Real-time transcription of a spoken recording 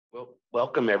Well,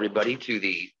 welcome everybody to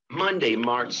the Monday,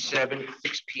 March 7th,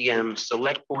 6 p.m.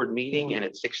 Select Board meeting, and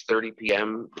at 6:30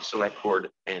 p.m. the Select Board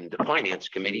and the Finance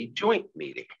Committee joint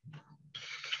meeting.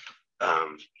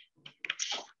 Call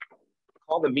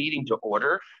the meeting to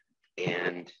order,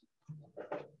 and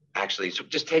actually, so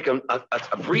just take a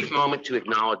brief moment to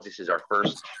acknowledge this is our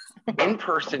first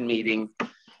in-person meeting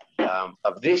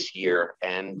of this year,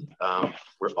 and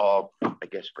we're all, I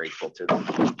guess, grateful to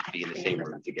be in the same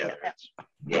room together.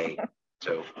 Yay.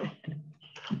 So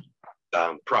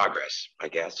progress, I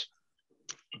guess.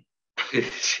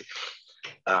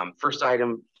 First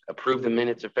item, approve the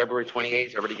minutes of February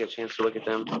 28th. Everybody get a chance to look at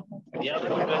them?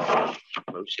 Yeah.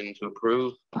 Motion to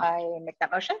approve. I make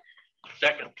that motion.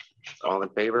 Second. All in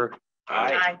favor?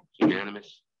 Aye.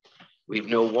 Unanimous. We have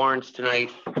no warrants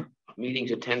tonight.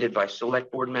 Meetings attended by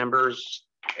Select Board members.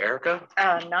 Erica?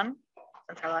 None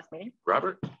since our last meeting.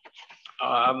 Robert?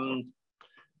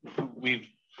 We've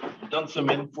done some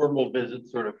informal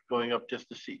visits, sort of going up just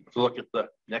to look at the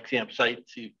Nexium site,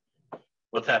 see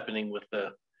what's happening with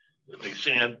the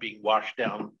sand being washed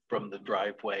down from the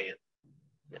driveway.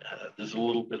 There's a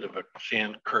little bit of a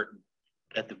sand curtain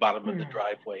at the bottom of the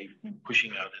driveway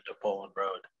pushing out into Poland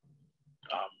Road.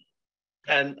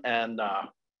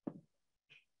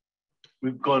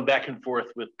 We've gone back and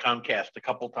forth with Comcast a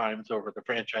couple times over the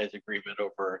franchise agreement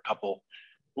over a couple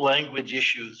language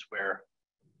issues where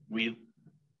we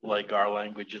like our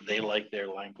language and they like their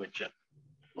language, and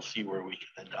we'll see where we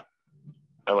can end up.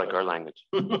 I like our language.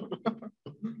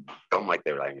 Don't like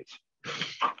their language.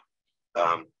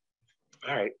 All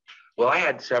right. Well, I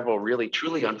had several really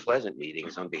truly unpleasant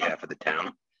meetings on behalf of the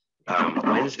town.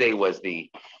 Wednesday was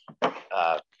the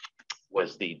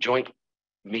joint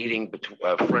meeting between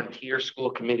Frontier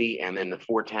School Committee and then the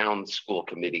four town school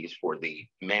committees for the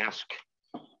mask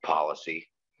policy.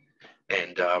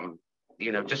 And,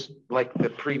 you know, just like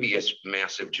the previous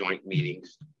massive joint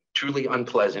meetings, truly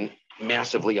unpleasant,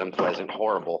 massively unpleasant,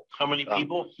 horrible. How many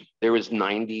people? There was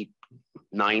 90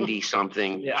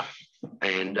 something. Yeah.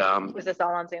 And was this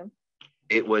all on Zoom?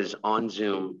 It was on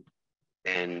Zoom,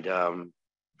 and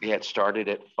it started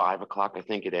at 5 o'clock. I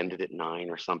think it ended at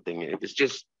 9 or something. It was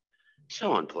just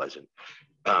so unpleasant.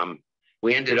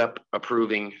 We ended up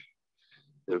approving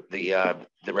the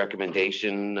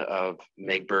recommendation of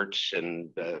Meg Birch and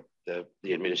the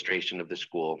administration of the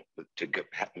school to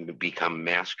become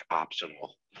mask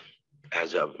optional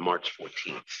as of March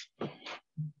 14th.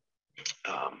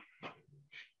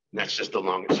 That's just the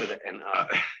longest.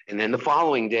 And then the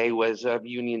following day was a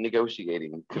union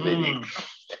negotiating committee.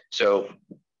 So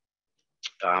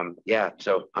yeah,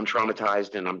 so I'm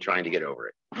traumatized and I'm trying to get over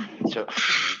it. So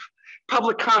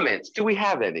public comments, do we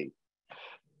have any?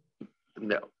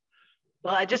 No.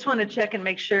 Well, I just want to check and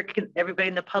make sure everybody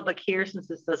in the public here, since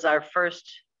this is our first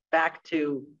back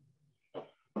to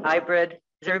hybrid.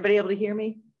 Is everybody able to hear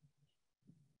me?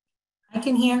 I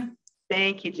can hear.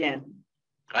 Thank you, Jen.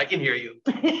 I can hear you.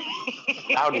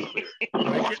 Loud and clear.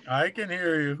 I can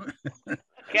hear you.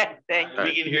 Okay, thank you.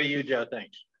 We can hear you, Joe.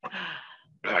 Thanks.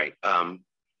 All right.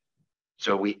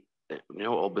 So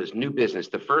new business.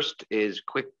 The first is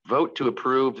quick vote to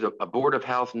approve a Board of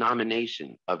Health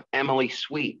nomination of Emily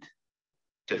Sweet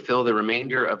to fill the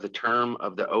remainder of the term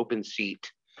of the open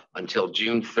seat until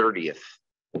June 30th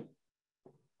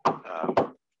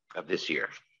of this year.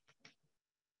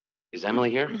 Is Emily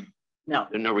here? No.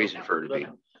 There's no reason for her to be.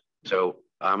 So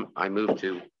I move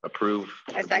to approve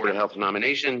the Board of Health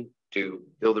nomination to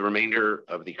fill the remainder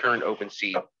of the current open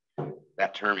seat.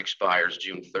 That term expires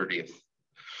June 30th.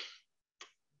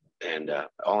 And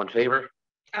all in favor?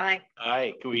 Aye.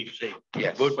 Aye. Can we say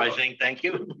yes? Vote by saying thank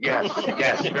you? Yes.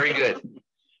 Yes. Very good.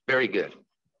 Very good.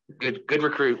 Good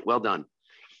recruit. Well done.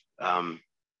 And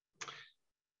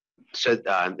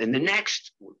the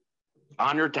next,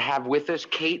 honored to have with us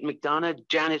Kate McDonough,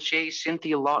 Janet Shea,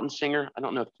 Cynthia Lawton Singer. I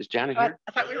don't know if is Janet here.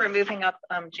 I thought we were moving up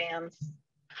Jan's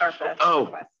ARPA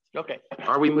request. Okay.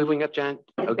 Are we moving up, Jan?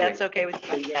 Okay. That's okay with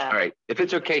you, yeah. All right. If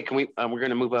it's okay, can we? We're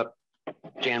going to move up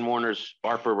Jan Warner's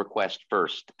ARPA request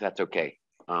first. If that's okay.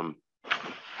 Jan,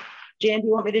 do you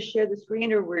want me to share the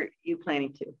screen, or were you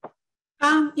planning to?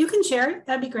 You can share it.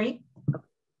 That'd be great.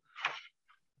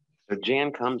 So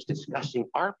Jan comes discussing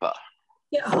ARPA.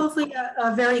 Yeah, hopefully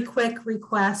a very quick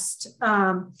request.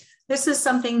 This is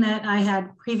something that I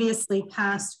had previously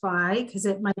passed by because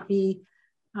it might be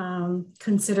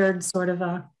considered sort of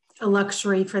a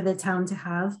luxury for the town to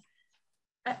have.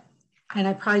 And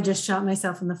I probably just shot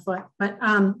myself in the foot, but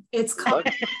it's called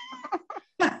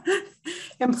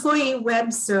Employee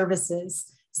Web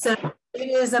Services. So it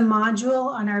is a module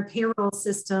on our payroll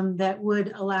system that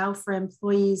would allow for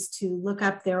employees to look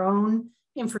up their own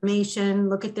information,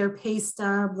 look at their pay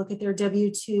stub, look at their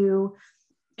W-2.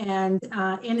 And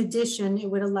in addition, it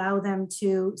would allow them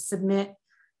to submit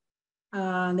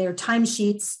their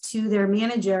timesheets to their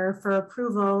manager for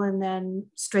approval and then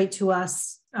straight to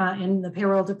us in the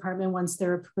payroll department once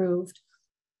they're approved.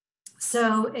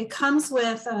 So it comes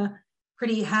with a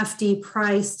pretty hefty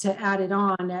price to add it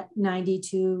on at $90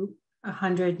 to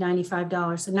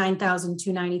 $195, so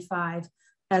 $9,295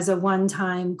 as a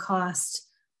one-time cost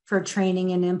for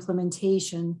training and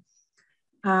implementation.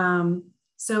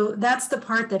 So that's the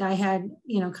part that I had,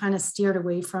 kind of steered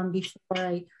away from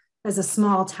before. As a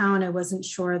small town, I wasn't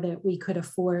sure that we could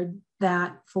afford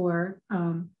that to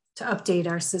update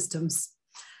our systems.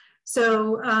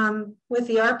 So with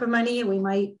the ARPA money, we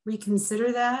might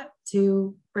reconsider that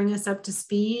to bring us up to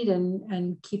speed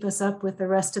and keep us up with the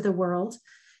rest of the world.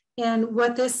 And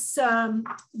what this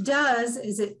does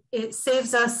is it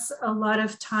saves us a lot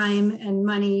of time and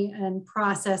money and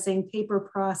processing, paper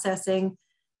processing,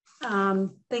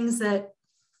 things that,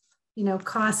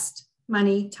 cost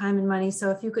money, time and money.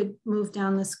 So if you could move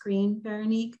down the screen,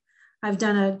 Veronique, I've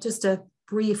done just a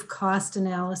brief cost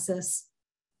analysis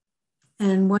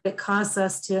and what it costs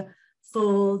us to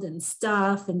fold and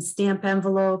stuff and stamp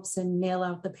envelopes and mail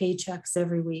out the paychecks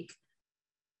every week.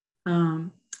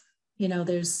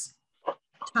 There's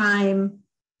time,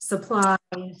 supplies,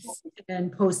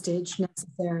 and postage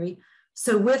necessary.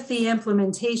 So with the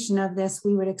implementation of this,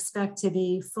 we would expect to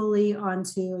be fully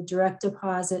onto a direct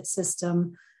deposit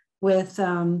system with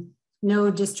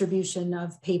no distribution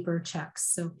of paper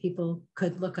checks. So people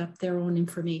could look up their own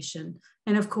information.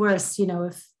 And of course,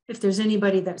 if there's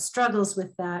anybody that struggles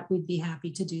with that, we'd be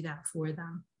happy to do that for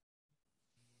them.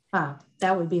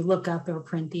 That would be look up or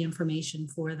print the information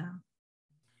for them.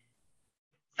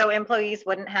 So employees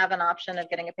wouldn't have an option of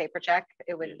getting a paper check.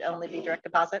 It would only be direct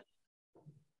deposit.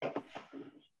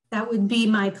 That would be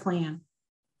my plan.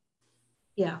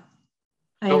 Yeah.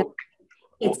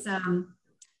 It's,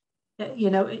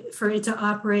 for it to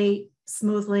operate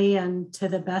smoothly and to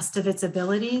the best of its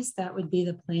abilities, that would be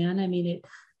the plan. I mean,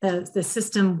 the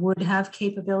system would have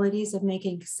capabilities of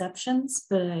making exceptions,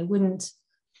 but I wouldn't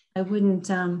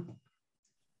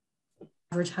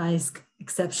advertise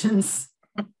exceptions.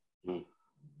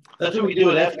 That's what we do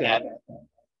at FCAT.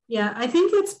 Yeah, I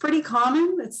think it's pretty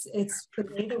common. It's the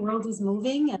way the world is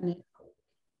moving, and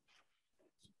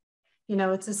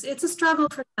it's a struggle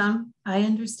for them. I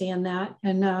understand that,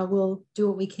 and we'll do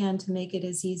what we can to make it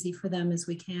as easy for them as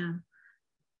we can.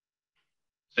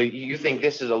 So you think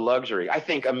this is a luxury? I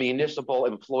think a municipal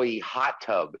employee hot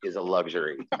tub is a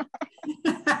luxury.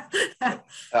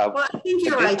 Well, I think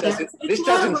you're right.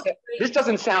 This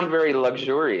doesn't sound very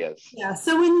luxurious. Yeah.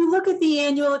 So when you look at the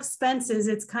annual expenses,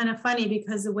 it's kind of funny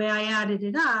because the way I added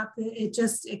it up,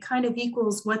 it kind of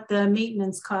equals what the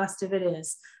maintenance cost of it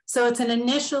is. So it's an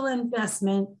initial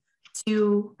investment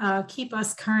to keep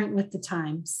us current with the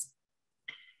times.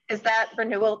 Is that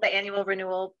renewal, the annual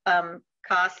renewal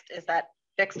cost, is that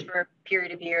fixed for a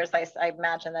period of years? I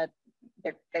imagine that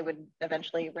they would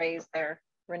eventually raise their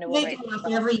renewal rate. They go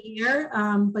up every year,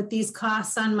 but these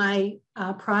costs on my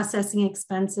processing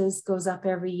expenses goes up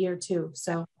every year too.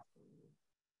 So,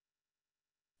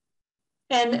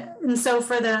 and so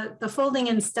for the folding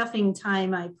and stuffing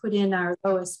time, I put in our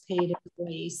lowest paid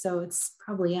employee. So it's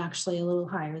probably actually a little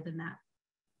higher than that.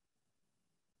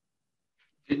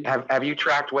 Have you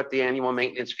tracked what the annual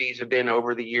maintenance fees have been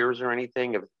over the years or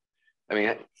anything? I mean,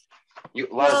 a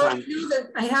lot of times.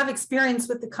 I have experience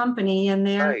with the company, and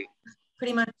they're right.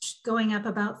 Pretty much going up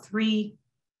about 3%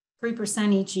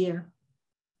 each year.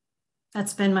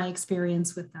 That's been my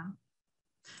experience with them.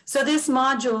 So this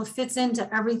module fits into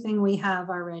everything we have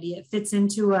already. It fits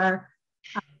into our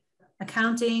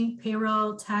accounting,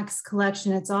 payroll, tax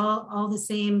collection. It's all the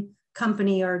same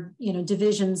company or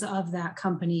divisions of that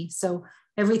company. So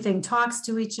everything talks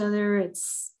to each other.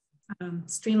 It's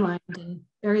streamlined and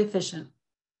very efficient.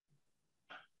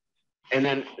 And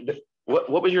then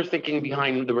what was your thinking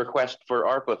behind the request for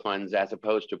ARPA funds as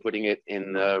opposed to putting it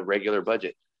in the regular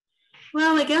budget?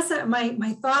 Well, I guess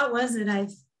my thought was that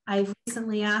I've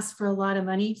recently asked for a lot of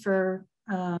money for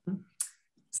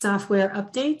software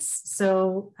updates,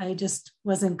 so I just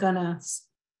wasn't gonna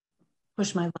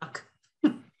push my luck.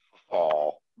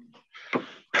 Oh.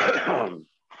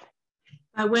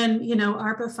 When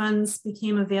ARPA funds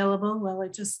became available, well,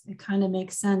 it kind of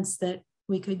makes sense that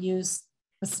we could use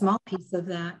a small piece of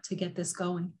that to get this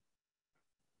going.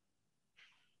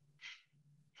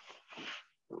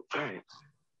 Okay.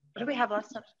 What do we have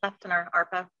left in our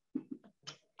ARPA?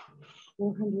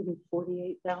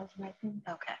 448,000, I think.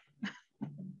 Okay.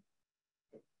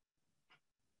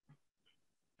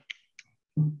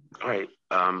 All right.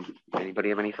 Anybody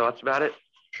have any thoughts about it?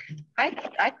 I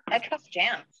trust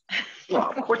Jan.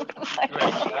 Well, of course.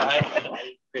 I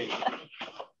agree.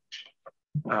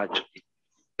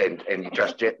 And you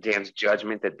trust Dan's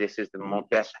judgment that this is the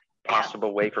best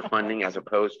possible way for funding as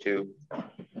opposed to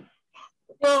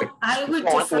Well, I would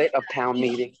gauntlet of town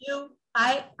meeting.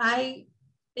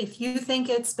 If you think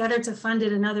it's better to fund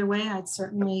it another way, I'd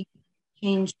certainly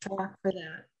change track for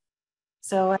that.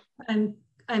 So I'm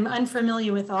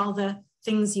unfamiliar with all the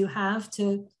things you have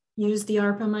to use the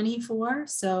ARPA money for.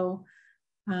 So,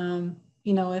 you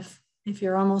know, if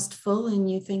you're almost full and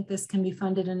you think this can be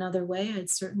funded another way, I'd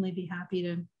certainly be happy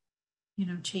to, you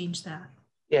know, change that.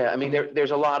 Yeah, I mean,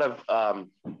 there's a lot of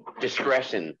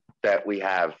discretion that we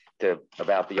have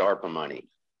about the ARPA money.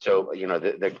 So, you know,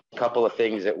 the couple of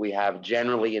things that we have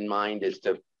generally in mind is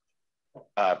to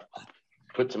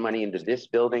put some money into this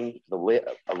building, a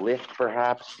lift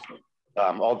perhaps,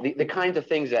 all the kinds of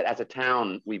things that as a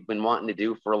town we've been wanting to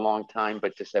do for a long time,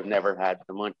 but just have never had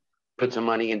the money. Put some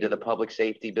money into the public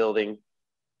safety building,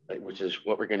 which is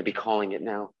what we're going to be calling it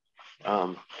now.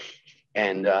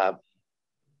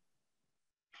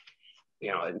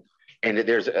 You know, and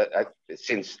there's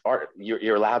since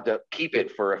you're allowed to keep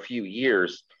it for a few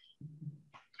years,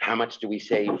 how much do we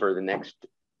save for the next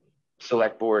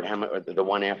select board? How much, or the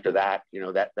one after that? You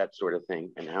know, that sort of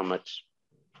thing, and how much,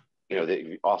 you know,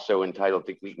 that also entitled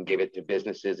to, we can give it to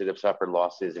businesses that have suffered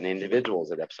losses and individuals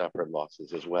that have suffered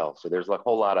losses as well. So there's a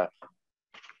whole lot of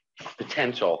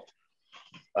potential,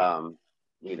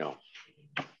 you know,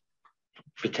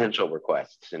 potential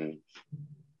requests, and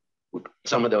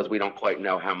some of those we don't quite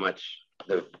know how much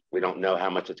we don't know how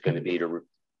much it's going to be to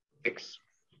fix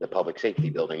the public safety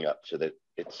building up so that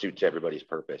it suits everybody's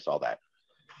purpose, all that.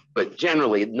 But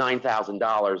generally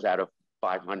 $9,000 out of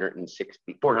 400 and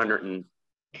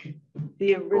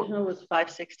The original was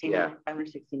 569, Yeah.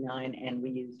 569, and we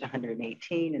used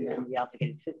 118, and then we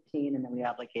obligated 15, and then we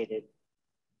obligated,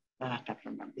 I have to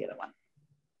remember the other one.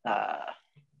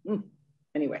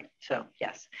 Anyway, so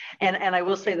yes. And I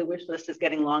will say the wish list is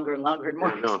getting longer and longer and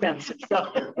more expensive.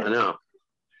 So. I know.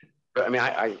 But I mean,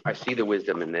 I see the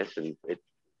wisdom in this, and it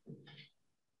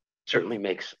certainly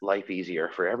makes life easier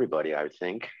for everybody, I would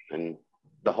think. And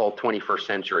the whole 21st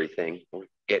century thing, we're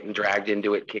getting dragged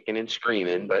into it, kicking and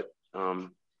screaming, but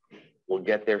we'll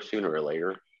get there sooner or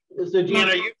later. So, Jan,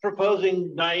 are you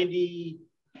proposing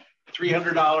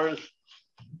 $9,300,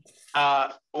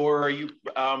 or are you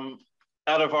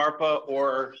out of ARPA,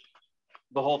 or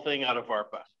the whole thing out of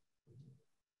ARPA?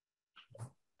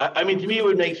 I mean, to me, it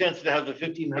would make sense to have the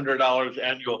 $1,500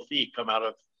 annual fee come out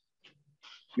of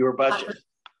your budget.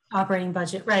 Operating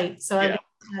budget, right. So yeah.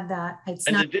 I had that. It's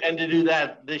and, not, to do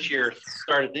that this year,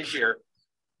 started this year.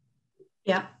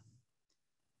 Yeah.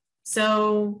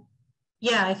 So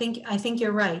yeah, I think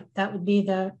you're right. That would be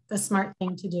the smart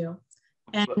thing to do.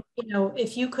 And you know,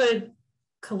 if you could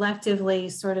collectively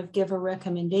sort of give a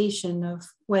recommendation of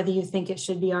whether you think it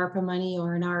should be ARPA money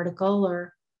or an article,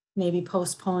 or maybe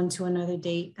postpone to another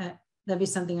date, that'd be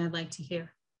something I'd like to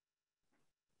hear.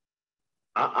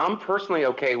 I'm personally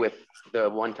okay with the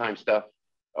one-time stuff,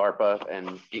 ARPA,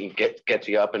 and gets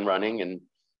you up and running, and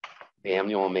the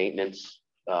annual maintenance.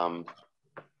 You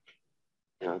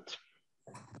know,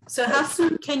 so how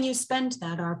soon can you spend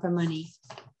that ARPA money?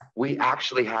 We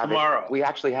actually have tomorrow. We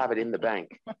actually have it in the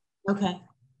bank. Okay.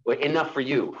 Well, enough for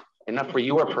you, enough for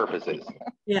your purposes.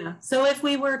 Yeah. So if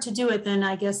we were to do it, then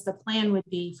I guess the plan would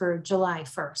be for July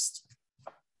 1st.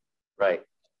 Right.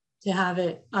 To have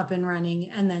it up and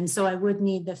running. And then, so I would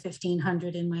need the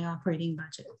 1,500 in my operating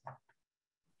budget.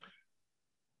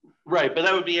 Right, but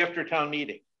that would be after town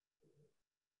meeting.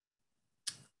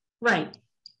 Right.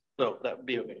 So that would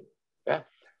be okay. Yeah.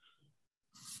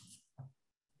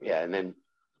 Yeah, and then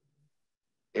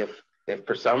if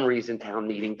for some reason town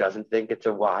meeting doesn't think it's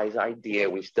a wise idea,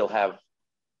 we still have,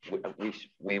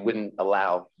 we wouldn't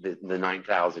allow the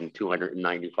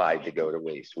 9,295 to go to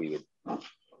waste. We would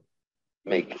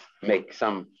make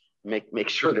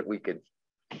sure that we could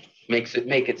make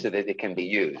it so that it can be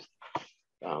used.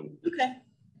 Okay.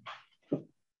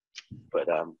 But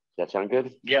does that sound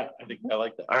good? Yeah, I think I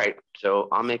like that. All right, so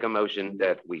I'll make a motion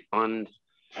that we fund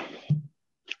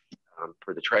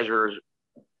for the treasurers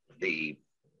the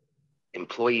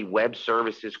employee web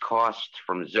services cost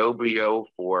from Zobrio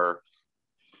for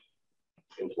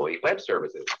employee web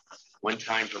services.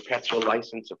 One-time perpetual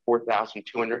license of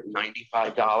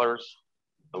 $4,295,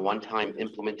 a one-time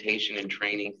implementation and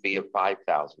training fee of $5,000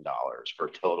 for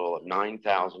a total of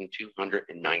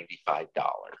 $9,295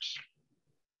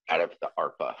 out of the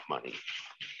ARPA money.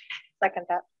 Second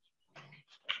that.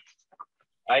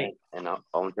 Aye. And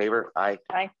all in favor? Aye.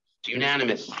 Aye. It's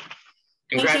unanimous.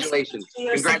 Congratulations. Thank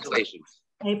you so much for your Congratulations.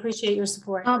 support. I appreciate your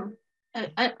support.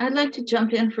 I'd like to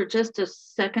jump in for just a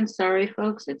second. Sorry,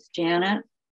 folks, it's Janet.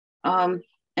 And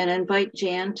invite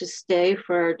Jan to stay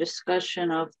for our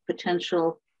discussion of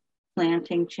potential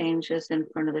planting changes in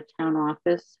front of the town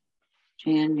office.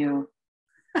 Jan, you'll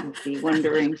be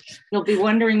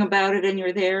wondering about it, and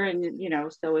you're there, and you know,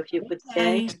 so if you could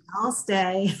stay. I'll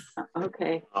stay.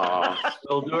 Okay.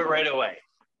 We'll do it right away.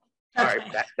 All right,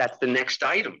 that's the next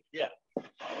item. Yeah.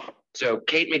 So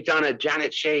Kate McDonough,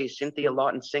 Janet Shea, Cynthia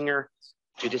Lawton Singer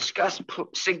to discuss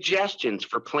suggestions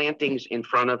for plantings in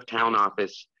front of town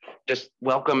office. Just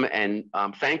welcome and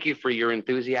thank you for your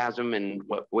enthusiasm and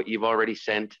what you've already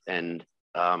sent, and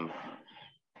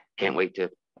can't wait to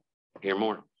hear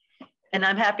more. And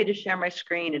I'm happy to share my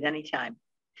screen at any time.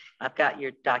 I've got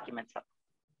your documents up.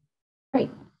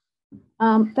 Great.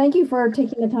 Thank you for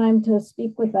taking the time to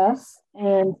speak with us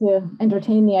and to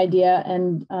entertain the idea.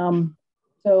 And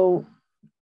so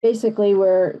basically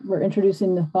we're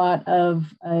introducing the thought of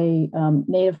a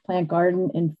native plant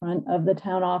garden in front of the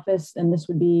town office. And this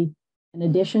would be in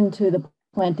addition to the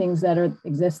plantings that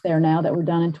exist there now that were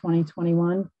done in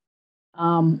 2021.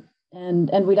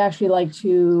 And we'd actually like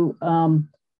to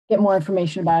get more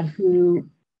information about who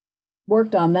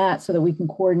worked on that so that we can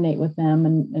coordinate with them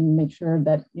and make sure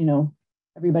that, you know,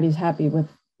 everybody's happy with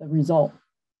the result.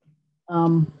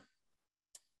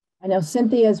 I know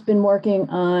Cynthia's been working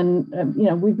on, you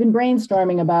know, we've been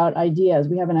brainstorming about ideas.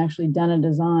 We haven't actually done a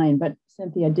design, but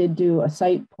Cynthia did do a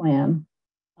site plan.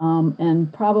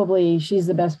 And probably she's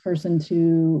the best person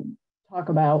to talk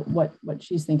about what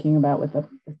she's thinking about with the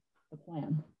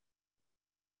plan.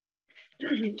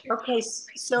 Okay,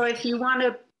 so if you want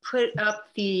to put up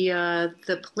the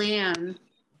plan,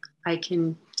 I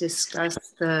can discuss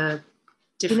the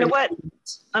different. You know what?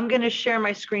 I'm going to share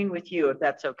my screen with you if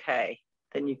that's okay.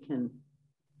 Then you can.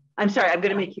 I'm sorry. I'm going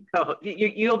to make you go.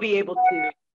 You'll be able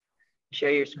to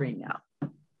share your screen now.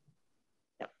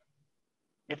 Yep.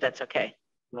 If that's okay.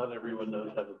 Not everyone knows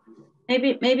how to do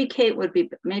it. Maybe Kate would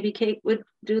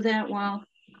do that while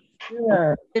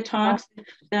Sure. it talks.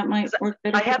 That might work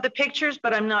better. I have the pictures,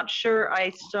 but I'm not sure I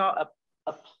saw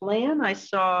a plan. I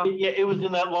saw. Yeah, it was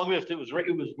in that long list. It was one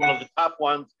of the top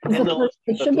ones. It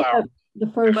And should be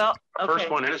the first. Well, okay. First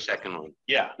one and a second one.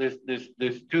 yeah, there's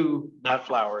two, not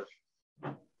flowers.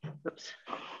 Oops.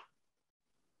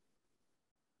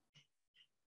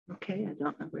 Okay, I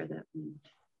don't know where that went.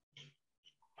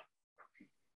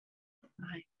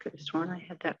 I could have sworn I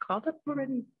had that called up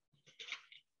already.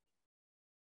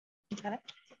 Got it?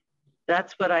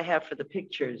 That's what I have for the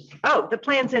pictures. Oh, the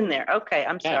plan's in there. Okay,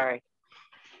 I'm sorry.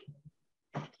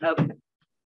 Okay.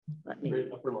 Let me.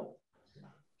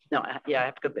 No, yeah, I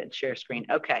have to go and share screen.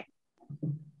 Okay.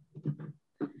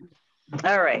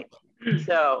 All right.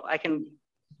 So I can.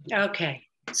 Okay,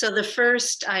 so the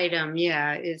first item,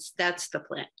 yeah, that's the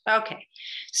plan. Okay,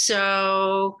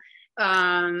 so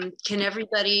is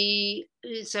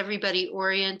everybody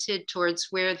oriented towards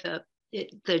where the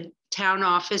town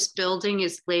office building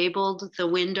is labeled? The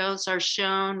windows are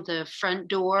shown, the front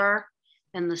door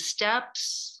and the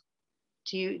steps.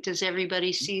 Does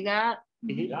everybody see that?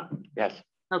 Yeah. Yes.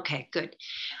 Okay, good.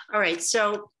 All right,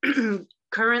 so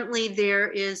currently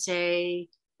there is a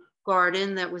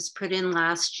garden that was put in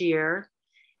last year,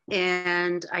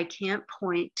 and I can't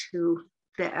point to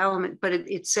the element, but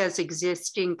it says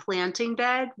existing planting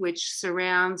bed, which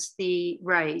surrounds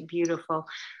beautiful,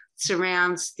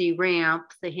 surrounds the ramp,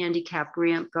 the handicap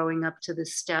ramp going up to the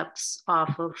steps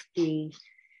off of the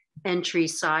entry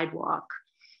sidewalk.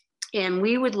 And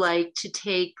we would like to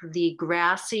take the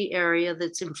grassy area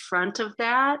that's in front of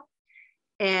that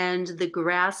and the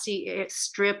grassy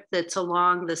strip that's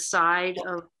along the side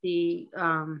of the,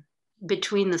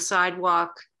 between the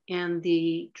sidewalk and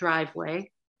the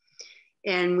driveway.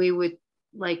 And we would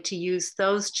like to use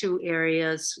those two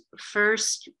areas.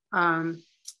 First,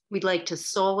 we'd like to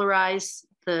solarize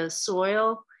the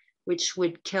soil, which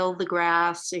would kill the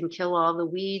grass and kill all the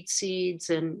weed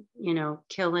seeds and, you know,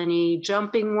 kill any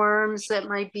jumping worms that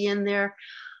might be in there.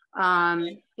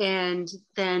 And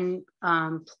then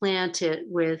plant it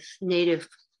with native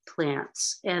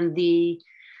plants. And the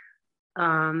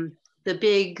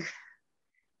big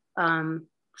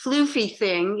floofy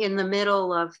thing in the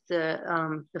middle of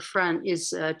the front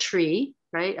is a tree,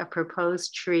 right? A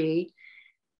proposed tree.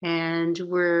 And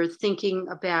we're thinking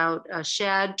about a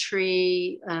shad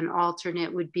tree. An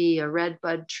alternate would be a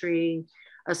redbud tree,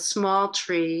 a small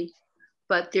tree,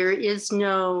 but there is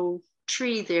no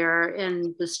tree there,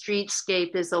 and the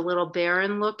streetscape is a little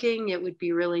barren looking. It would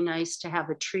be really nice to have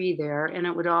a tree there, and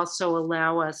it would also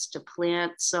allow us to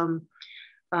plant some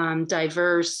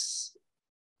diverse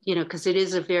you know, because it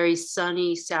is a very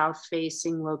sunny south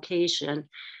facing location,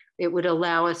 it would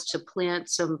allow us to plant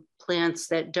some plants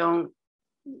that don't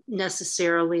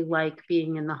necessarily like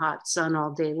being in the hot sun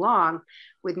all day long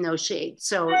with no shade.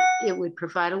 So it would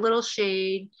provide a little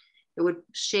shade. It would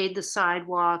shade the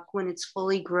sidewalk when it's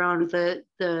fully grown.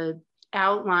 The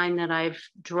outline that I've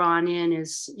drawn in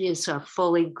is a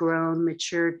fully grown,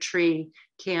 mature tree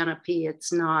canopy.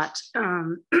 It's not,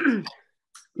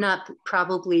 not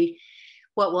probably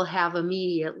what we'll have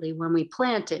immediately when we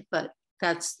plant it, but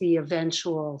that's the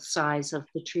eventual size of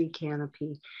the tree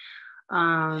canopy.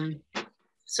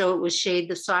 So it would shade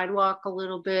the sidewalk a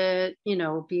little bit, you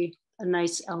know, be a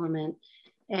nice element.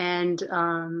 And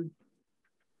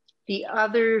the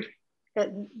other,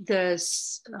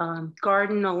 the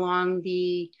garden along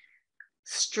the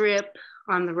strip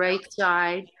on the right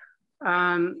side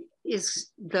is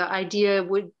the idea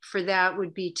for that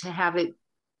would be to have it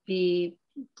be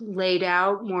laid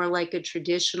out more like a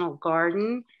traditional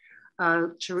garden,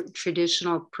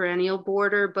 traditional perennial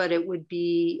border, but it would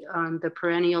be the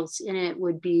perennials in it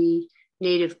would be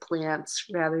native plants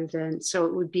rather than, so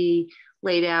it would be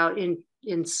laid out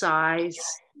in size.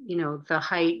 You know, the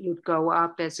height would go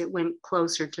up as it went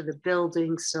closer to the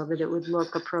building so that it would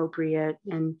look appropriate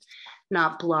and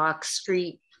not block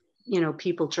street, you know,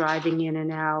 people driving in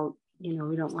and out. You know,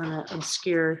 we don't want to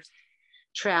obscure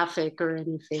traffic or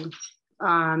anything.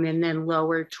 And then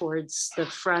lower towards the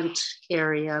front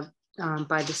area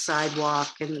by the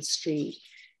sidewalk and the street.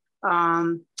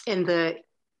 And the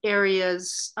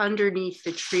areas underneath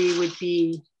the tree would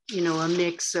be, you know, a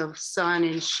mix of sun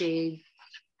and shade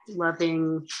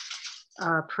loving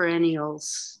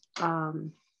perennials,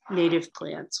 native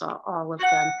plants, all of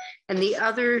them. And the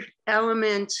other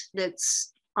element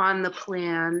that's on the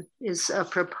plan is a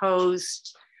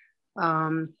proposed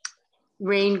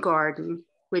rain garden,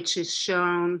 which is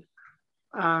shown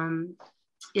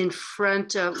in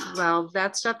front of, well,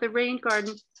 that's not the rain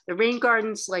garden. The rain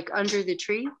garden's like under the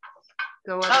tree.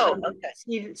 Go up. Oh,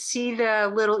 okay. See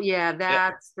the little, yeah,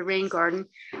 that's the rain garden,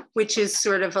 which is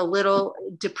sort of a little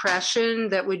depression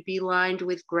that would be lined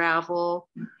with gravel.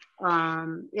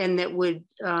 And that would,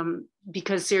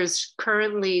 because there's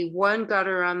currently one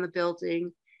gutter on the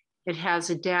building. It has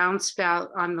a downspout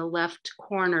on the left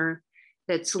corner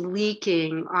that's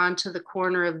leaking onto the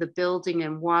corner of the building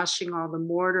and washing all the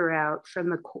mortar out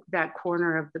from that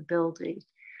corner of the building.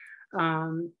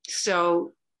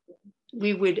 So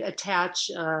we would attach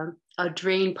a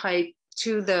drain pipe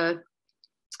to the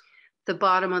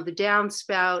bottom of the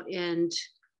downspout and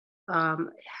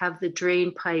have the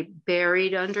drain pipe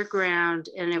buried underground,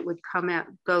 and it would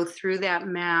go through that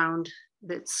mound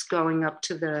that's going up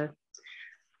to the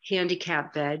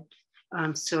handicap bed.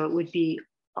 So it would be,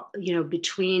 you know,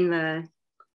 between the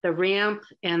ramp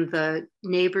and the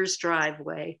neighbor's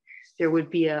driveway, there would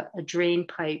be a drain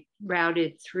pipe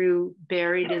routed through,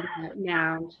 buried in that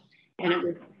mound,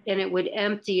 and it would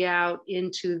empty out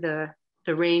into the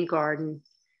rain garden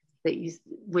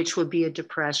which would be a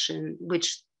depression,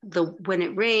 which when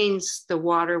it rains, the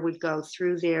water would go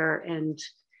through there and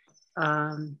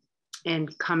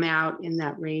come out in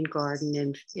that rain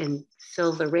garden and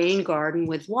fill the rain garden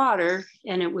with water,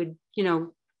 and it would, you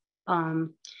know,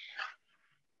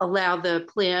 allow the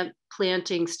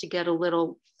plantings to get a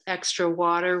little extra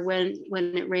water when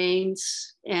it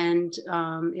rains, and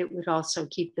it would also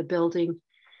keep the building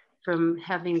from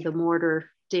having the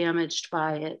mortar damaged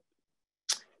by it.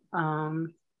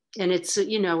 And it's,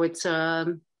 you know, it's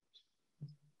a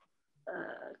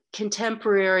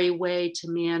contemporary way to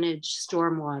manage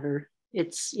stormwater.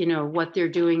 It's, you know, what they're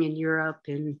doing in Europe,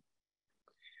 and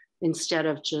instead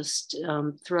of just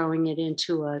throwing it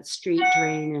into a street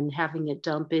drain and having it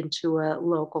dump into a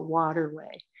local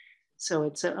waterway. So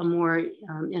it's a more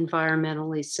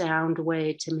environmentally sound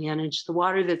way to manage the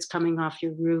water that's coming off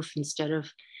your roof, instead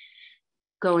of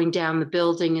going down the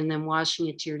building and then washing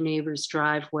it to your neighbor's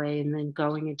driveway and then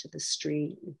going into the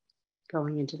street,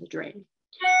 going into the drain.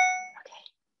 Okay.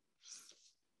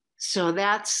 So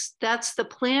that's the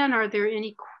plan. Are there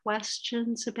any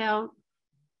questions about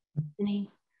any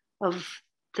of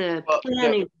the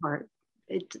planning part?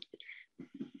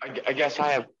 I guess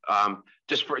I have I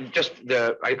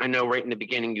know right in the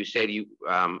beginning you said you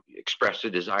expressed a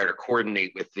desire to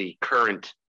coordinate with the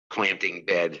current planting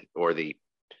bed or the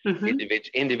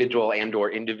individual and or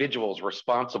individuals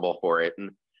responsible for it. And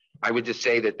I would just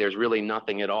say that there's really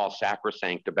nothing at all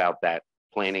sacrosanct about that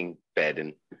planting bed.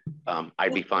 And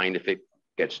I'd be fine if it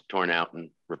gets torn out and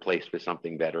replaced with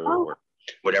something better or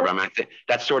whatever. I mean,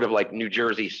 that's sort of like New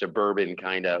Jersey suburban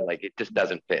kind of, like, it just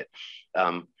doesn't fit.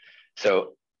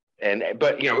 So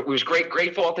But it was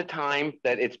grateful at the time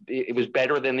that it was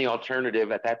better than the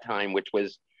alternative at that time, which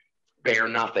was bare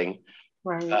nothing.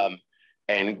 Right.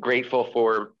 And grateful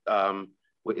for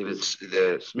it was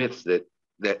the Smiths that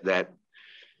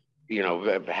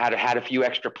had a few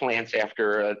extra plants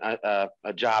after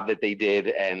a job that they did,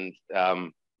 and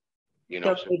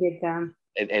Donated them.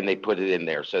 and they put it in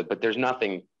there. So, but there's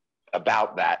nothing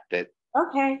about that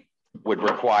Okay. would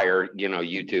require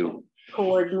you to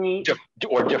Coordinate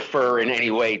or defer in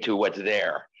any way to what's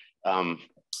there.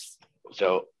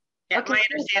 So Yeah, Okay. my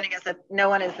understanding is that no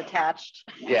one is attached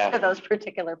to those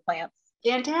particular plants.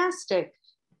 fantastic.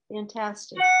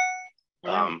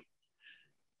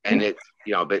 And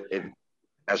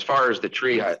as far as the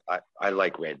tree, I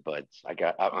like red buds.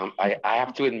 I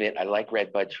have to admit, I like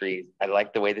red bud trees. I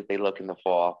like the way that they look in the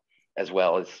fall as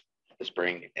well as the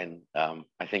spring, and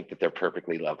I think that they're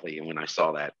perfectly lovely. And when I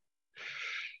saw that,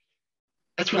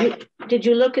 that's right. Did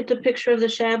you look at the picture of the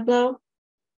shad blow?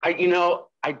 I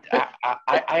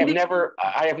have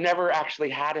never actually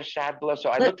had a shad blow, so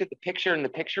I looked at the picture, and the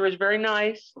picture is very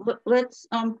nice. Let's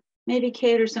maybe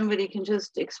Kate or somebody can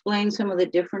just explain some of the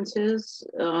differences.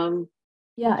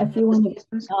 Yeah, if you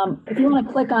want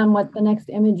to click on what the next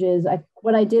image is,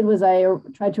 what I did was I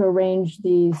tried to arrange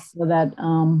these so that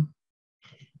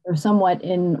they're somewhat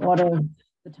in order of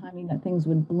the timing that things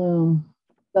would bloom.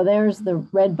 So there's the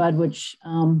red bud, which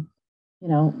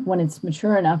when it's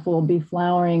mature enough, will be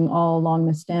flowering all along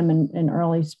the stem in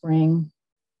early spring,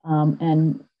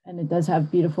 and it does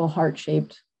have beautiful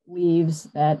heart-shaped leaves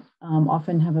that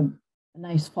often have a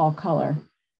nice fall color.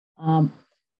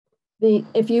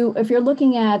 If you're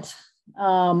looking at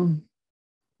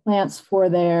plants for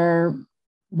their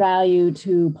value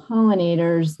to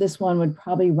pollinators, this one would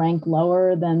probably rank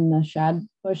lower than the shad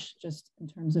bush just in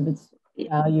terms of its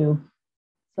value.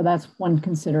 So that's one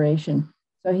consideration.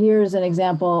 So here's an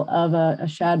example of a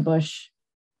shad bush,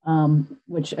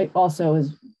 which also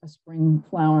is a spring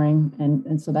flowering,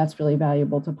 and so that's really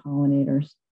valuable to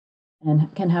pollinators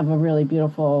and can have a really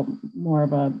beautiful, more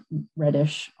of a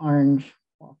reddish orange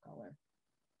fall color.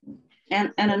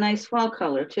 And a nice fall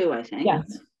color too, I think.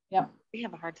 Yes. Yep. We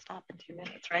have a hard stop in 2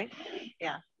 minutes, right?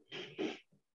 Yeah.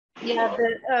 Yeah,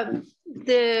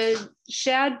 the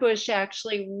shad bush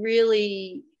actually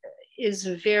really is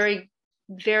very,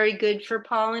 very good for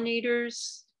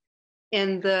pollinators,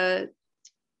 and the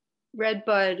red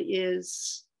bud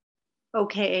is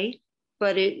okay,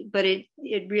 but it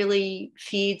really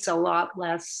feeds a lot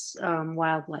less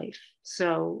wildlife.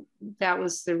 So that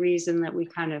was the reason that we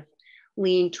kind of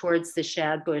lean towards the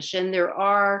shad bush. And there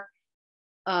are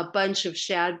a bunch of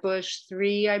shad bush,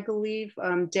 3, I believe,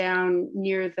 down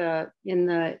near in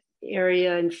the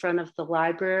area in front of the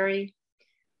library.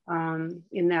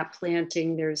 In that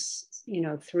planting, there's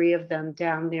 3 of them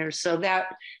down there. So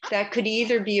that could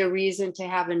either be a reason to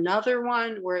have another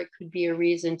one, or it could be a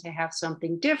reason to have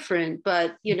something different.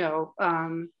 But there's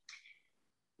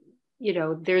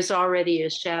already a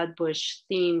shad bush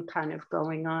theme kind of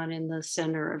going on in the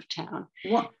center of town.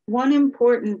 One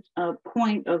important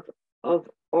point of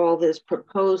all this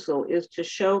proposal is to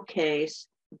showcase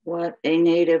what a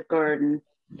native garden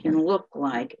can look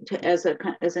like as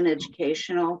an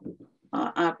educational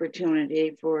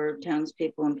opportunity for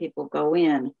townspeople and people go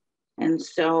in. And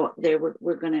so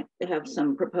we're going to have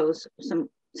some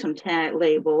tag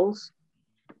labels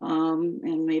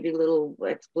and maybe little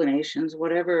explanations,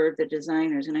 whatever the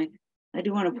designers. And I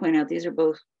do want to point out, these are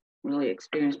both really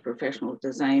experienced professional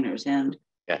designers. And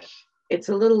yes, it's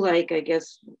a little like, I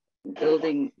guess,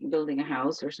 building a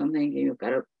house or something. You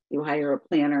hire a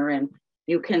planner, and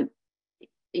you can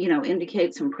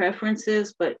indicate some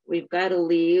preferences, but we've got to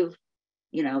leave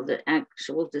the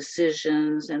actual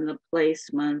decisions and the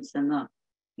placements and the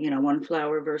one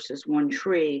flower versus one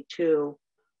tree to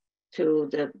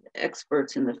the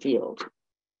experts in the field,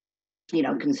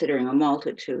 considering a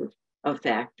multitude of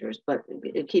factors, but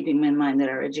keeping in mind that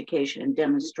our education and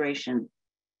demonstration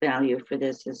value for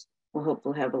this will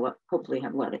hopefully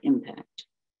have a lot of impact.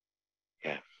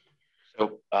 Yeah.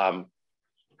 So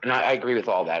and I agree with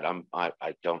all that. I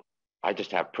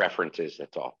just have preferences,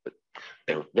 that's all. But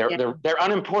they're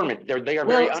unimportant. They are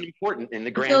very unimportant in the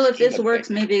grand scheme. So if this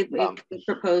works, maybe we could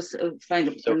propose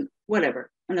another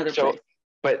place.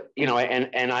 But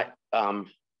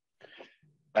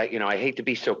I hate to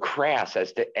be so crass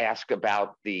as to ask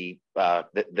about the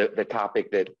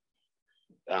topic that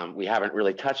we haven't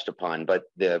really touched upon, but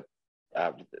the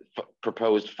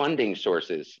proposed funding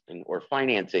sources or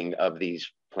financing of these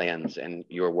plans and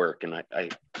your work. And I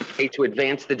hate to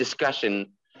advance the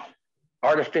discussion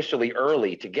artificially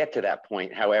early to get to that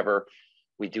point. However,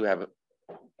 we do have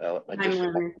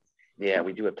Yeah,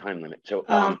 we do have time limit. So,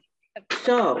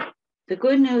 So the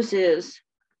good news is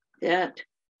that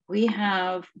we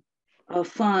have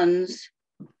funds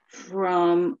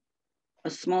from a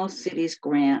small cities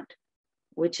grant,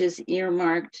 which is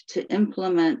earmarked to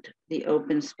implement the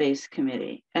open space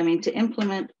committee. I mean, to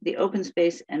implement the open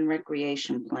space and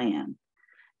recreation plan.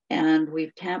 And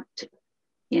we've tapped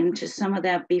into some of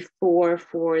that before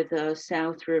for the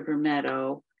South River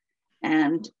Meadow,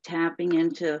 and tapping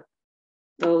into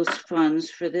those funds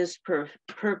for this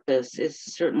purpose is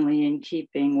certainly in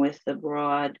keeping with the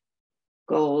broad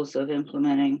goals of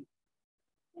implementing,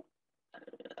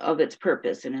 of its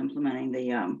purpose in implementing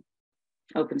the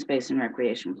open space and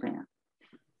recreation plan.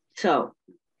 So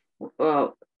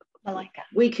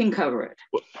we can cover it.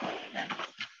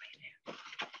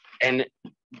 and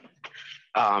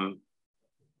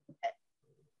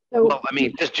So, well, I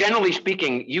mean, just generally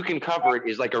speaking, you can cover it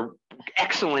is like a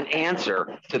excellent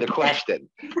answer to the question.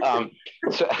 But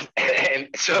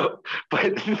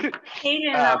Kate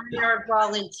and I are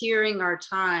volunteering our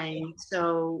time,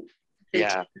 so the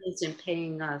town isn't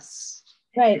paying us.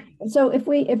 right. So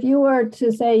if you were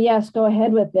to say, yes, go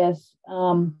ahead with this,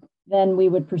 then we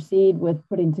would proceed with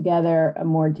putting together a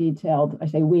more detailed, I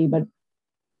say we, but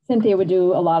Cynthia would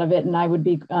do a lot of it, and I would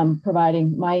be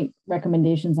providing my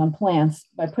recommendations on plants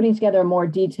by putting together a more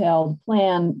detailed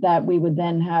plan that we would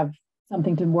then have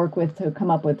something to work with to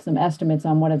come up with some estimates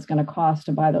on what it's going to cost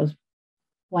to buy those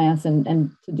plants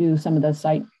and to do some of the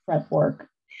site prep work.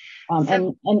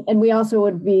 And we also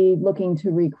would be looking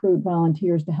to recruit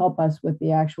volunteers to help us with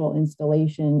the actual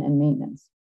installation and maintenance.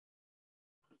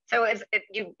 So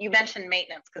you mentioned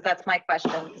maintenance, because that's my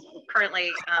question.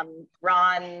 Currently,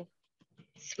 Ron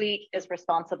Sweet is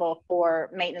responsible for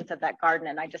maintenance of that garden,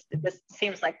 and this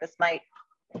seems like this might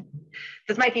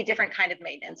be a different kind of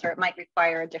maintenance, or it might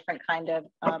require a different kind of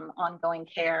ongoing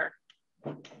care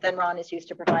than Ron is used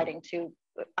to providing to,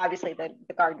 obviously, the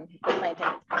garden planting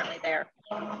is currently there.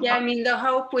 Yeah, I mean, the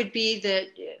hope would be that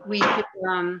we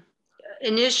could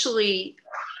initially,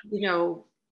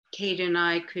 Kate and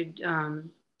I could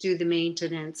do the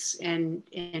maintenance and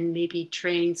maybe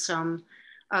train some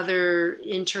other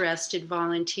interested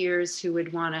volunteers who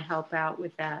would want to help out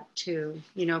with that too,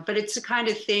 but it's the kind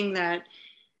of thing that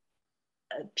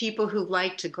people who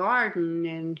like to garden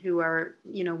and who are,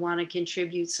 want to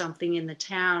contribute something in the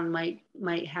town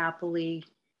might happily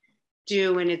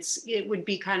do. And it would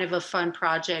be kind of a fun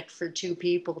project for two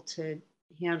people to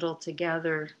handle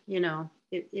together.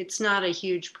 It's not a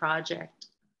huge project.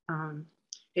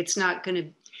 It's not going to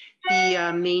be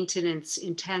a maintenance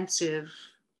intensive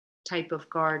type of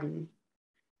garden,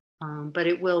 but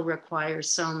it will require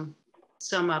some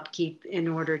upkeep in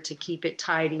order to keep it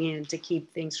tidy and to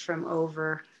keep things from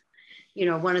over.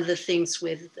 One of the things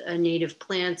with native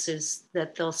plants is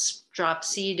that they'll drop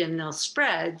seed and they'll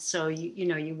spread. So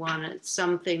you want to,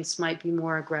 some things might be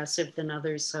more aggressive than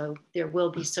others. So there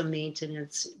will be some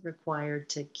maintenance required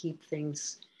to keep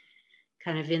things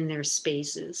kind of in their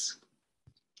spaces.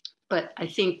 But I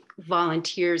think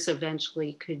volunteers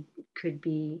eventually could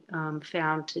be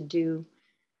found to do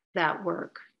that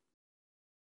work.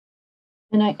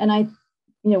 And I,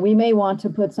 we may want to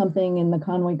put something in the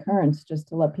Conway Currents just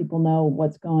to let people know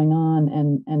what's going on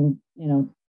and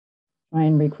try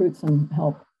and recruit some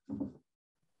help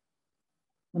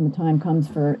when the time comes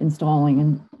for installing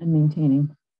and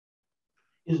maintaining.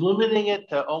 Is limiting it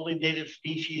to only native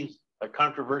species a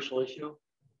controversial issue?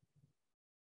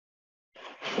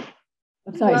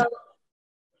 I'm sorry.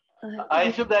 Well, I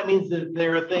assume that means that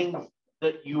there are things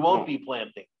that you won't be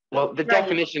planting. Well, the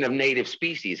definition of native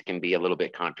species can be a little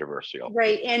bit controversial.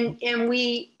 Right, and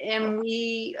we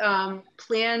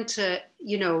plan to,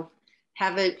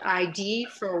 have an ID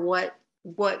for what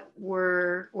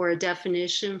we're, or a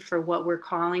definition for what we're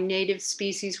calling native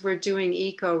species. We're doing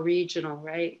eco-regional,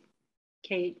 right,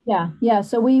 Kate? Yeah.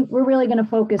 So we're really going to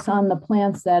focus on the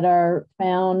plants that are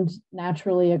found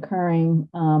naturally occurring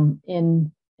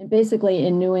basically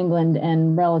in New England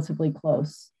and relatively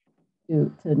close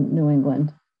to New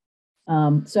England.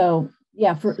 So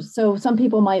some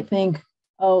people might think,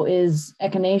 oh, is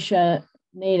Echinacea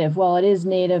native? Well, it is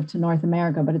native to North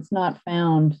America, but it's not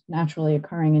found naturally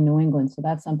occurring in New England. So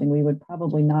that's something we would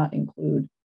probably not include.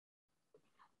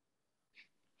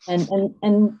 And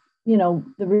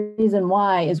the reason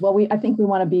why is, I think we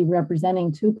want to be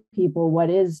representing to people what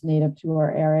is native to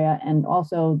our area, and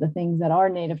also the things that are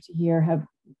native to here have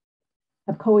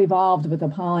co-evolved with the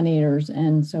pollinators.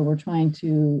 And so we're trying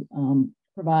to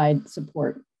provide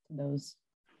support to those.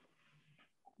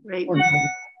 Right.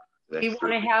 We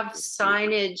want to have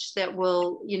signage that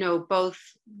will, both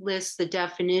list the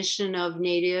definition of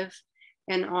native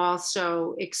and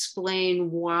also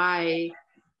explain why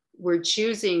we're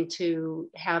choosing to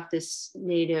have this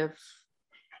native,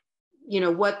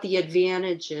 what the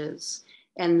advantage is,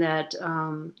 and that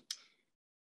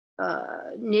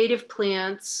native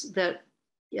plants that,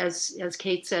 as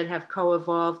Kate said, have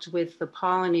co-evolved with the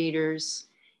pollinators.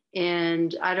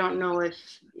 And I don't know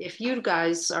if you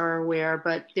guys are aware,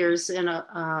 but there's an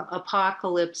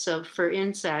apocalypse for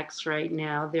insects right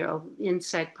now. Their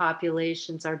insect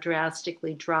populations are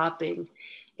drastically dropping.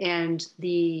 And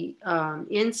the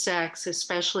insects,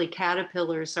 especially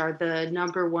caterpillars, are the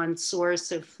 #1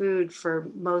 source of food for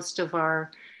most of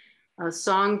our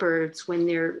songbirds when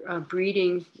they're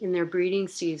breeding in their breeding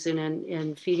season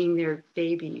and feeding their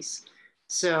babies.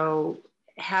 So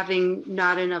having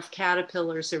not enough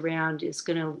caterpillars around is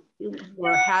going to,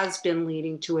 or has been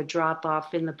leading to a drop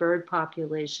off in the bird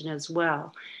population as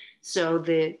well. So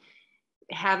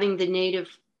having the native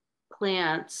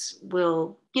plants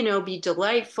will, be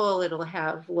delightful.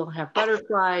 We'll have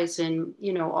butterflies and,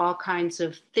 all kinds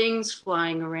of things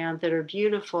flying around that are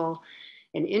beautiful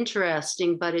and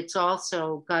interesting, but it's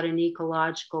also got an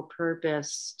ecological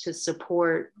purpose to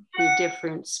support the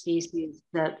different species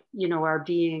that, are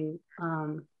being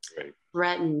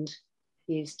threatened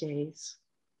these days.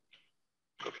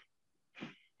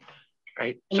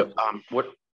 Right. So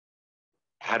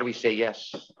how do we say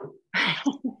yes?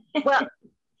 Well,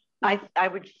 I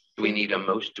would. Do we need a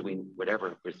most? Do we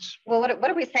whatever? Well, what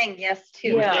are we saying yes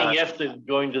to? We're saying yes to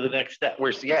going to the next step.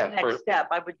 Next step.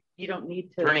 You don't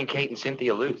need to. Turning Kate and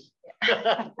Cynthia loose.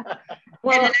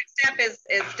 Well, and the next step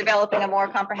is developing a more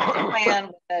comprehensive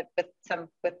plan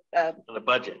with the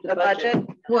budget. The budget.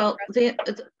 Well,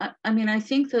 I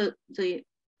think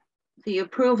the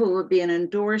approval would be an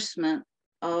endorsement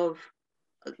of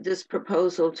this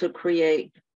proposal to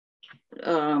create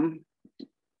the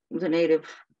native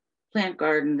plant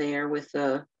garden there with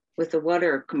the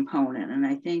water component. And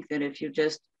I think that if you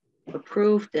just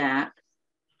approve that,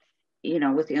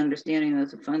 with the understanding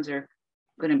that the funds are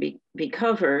going to be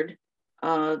covered,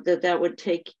 that would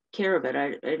take care of it.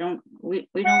 I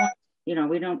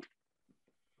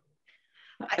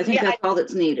think that's all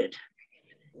that's needed.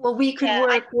 Well, we could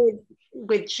work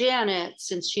with Janet,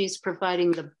 since she's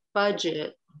providing the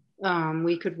budget.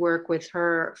 We could work with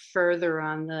her further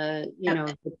on the,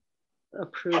 the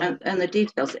approval and the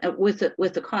details with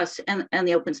the costs and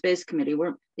the open space committee.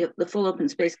 The full open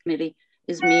space committee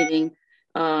is meeting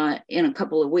in a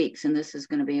couple of weeks, and this is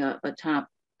going to be a top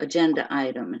agenda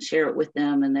item, and share it with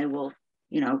them, and they will,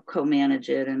 co-manage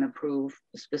it and approve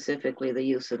specifically the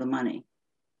use of the money.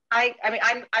 I mean,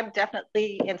 I'm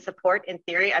definitely in support in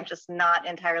theory. I'm just not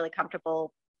entirely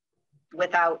comfortable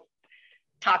without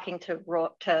talking to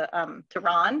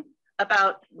Ron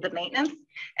about the maintenance.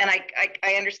 And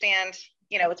I understand,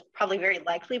 it's probably very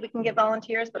likely we can get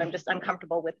volunteers, but I'm just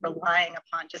uncomfortable with relying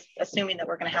upon just assuming that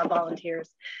we're going to have volunteers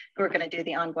who are going to do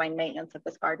the ongoing maintenance of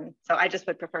this garden. So I just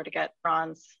would prefer to get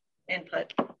Ron's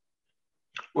input.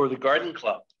 Or the garden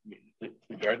club.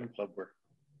 The garden club work.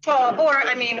 Well,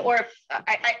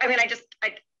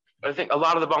 I think a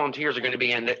lot of the volunteers are going to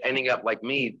be ending up like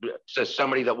me, so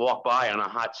somebody that walked by on a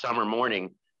hot summer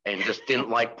morning and just didn't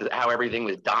like how everything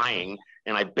was dying.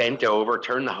 And I bent over,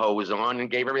 turned the hose on, and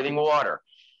gave everything water.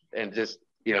 And just,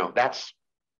 I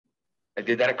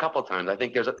did that a couple of times. I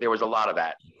think there was a lot of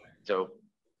that. So,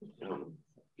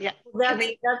 yeah,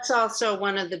 that's also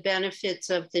one of the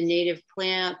benefits of the native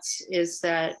plants, is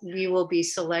that we will be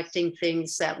selecting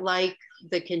things that like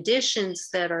the conditions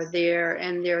that are there,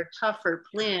 and they're tougher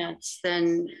plants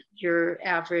than your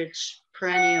average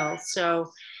perennial.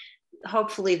 So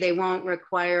hopefully they won't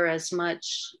require as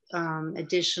much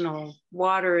additional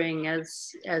watering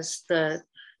as the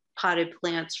potted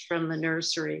plants from the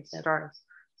nursery that are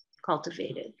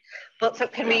cultivated. Well, so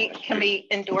can we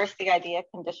endorse the idea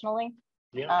conditionally?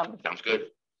 Yeah, sounds good.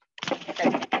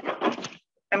 Okay.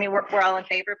 I mean, we're all in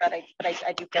favor, but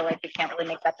I do feel like we can't really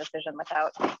make that decision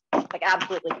without,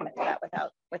 absolutely commit to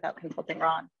that without consulting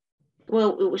Ron.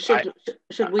 Well, should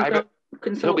we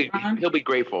consult Ron? He'll be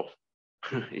grateful.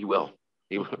 He will.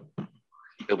 He'll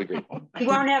be grateful. He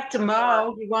won't have to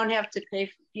mow. He won't have to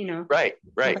pay. Right.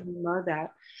 Mow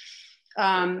that.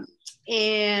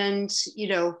 And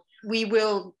we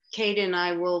will. Kate and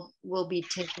I will be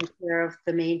taking care of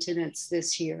the maintenance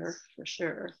this year for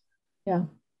sure. Yeah.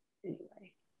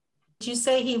 Anyway. Did you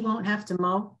say he won't have to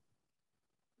mow?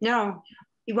 No,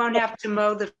 he won't have to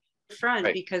mow the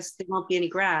front because there won't be any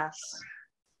grass.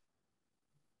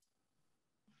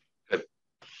 Good.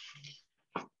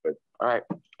 All right.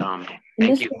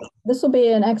 Thank you. This will be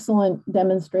an excellent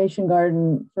demonstration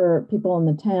garden for people in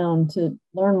the town to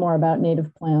learn more about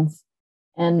native plants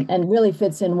and really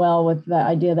fits in well with the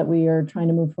idea that we are trying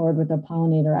to move forward with a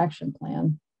pollinator action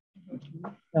plan.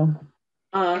 So.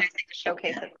 I think a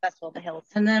showcase at the Festival of the Hills.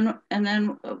 And then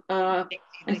I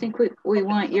think we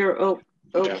want your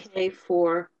okay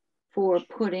for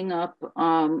putting up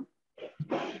the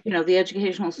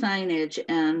educational signage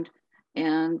and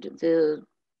the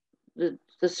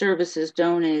services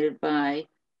donated by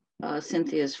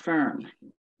Cynthia's firm.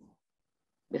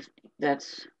 If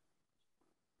that's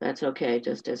okay,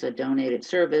 just as a donated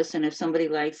service, and if somebody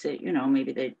likes it,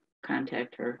 maybe they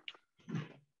contact her.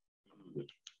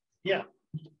 Yeah.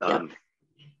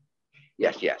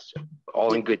 Yes.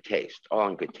 All in good taste. All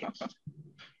in good taste.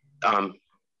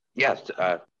 Yes.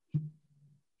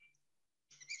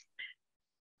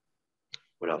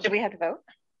 What else? Do we have to vote?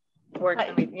 Or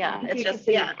yeah, it's just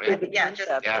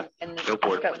just and go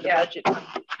for it. Budget.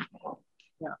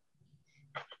 Yeah.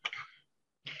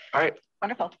 All right.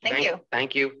 Wonderful. Thank you.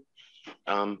 Thank you.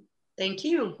 Thank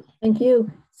you. Thank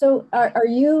you. So are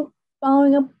you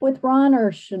following up with Ron,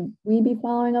 or should we be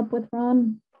following up with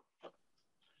Ron?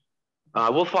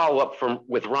 We'll follow up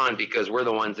with Ron because we're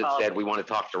the ones that said we want to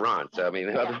talk to Ron. So I mean,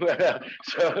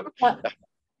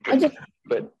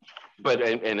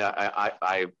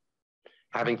 I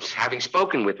having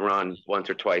spoken with Ron once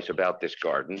or twice about this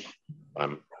garden,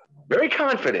 I'm very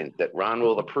confident that Ron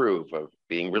will approve of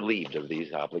being relieved of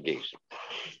these obligations.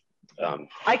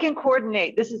 I can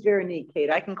coordinate. This is very neat, Kate.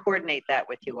 I can coordinate that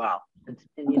with you all and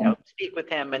speak with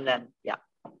him, and then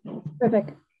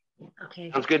Perfect.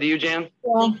 Okay. Sounds good to you, Jan?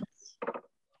 Well,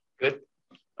 good.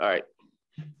 All right.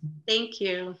 Thank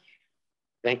you.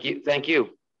 Thank you,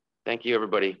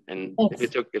 everybody. And if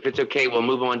it's okay, we'll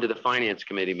move on to the Finance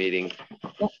Committee meeting.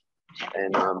 Yep.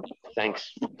 And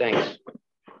thanks.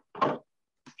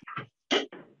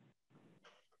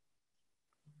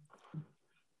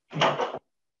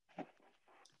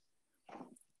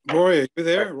 Roy, are you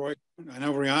there? Roy, I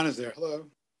know Rihanna's there. Hello.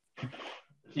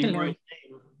 Yep,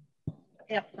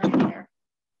 right there.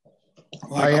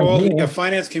 Well, I call the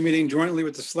Finance Committee jointly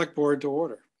with the Select Board to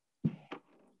order.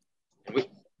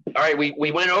 All right,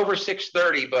 we went over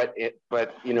 6:30,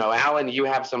 but Alan, you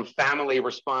have some family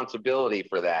responsibility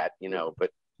for that, but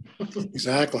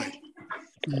exactly.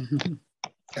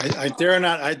 I dare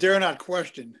not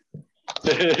question.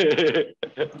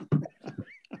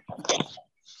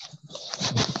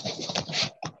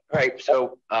 All right,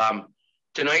 so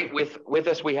tonight with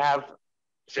us we have,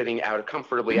 sitting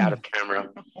comfortably out of camera,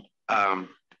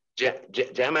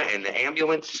 Gemma and the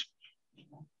ambulance,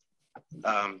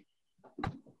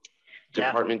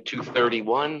 Department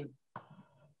 231.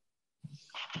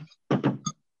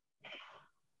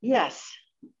 yes.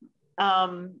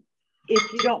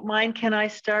 If you don't mind, can I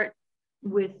start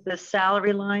with the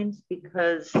salary lines,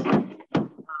 because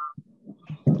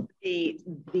the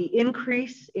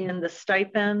increase in the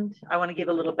stipend, I want to give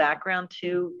a little background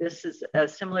to. This is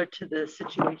similar to the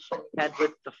situation we had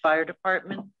with the fire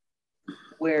department,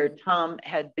 where Tom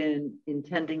had been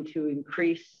intending to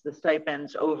increase the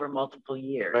stipends over multiple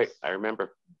years. Right, I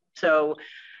remember. So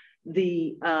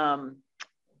the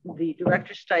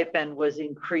director stipend was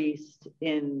increased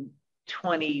in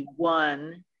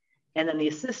 21, and then the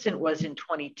assistant was in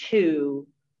 22,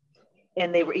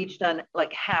 and they were each done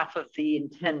like half of the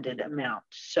intended amount.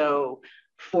 So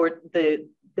for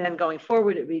then going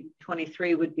forward, it'd be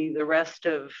 23 would be the rest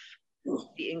of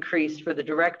the increase for the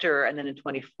director, and then in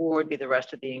 24 would be the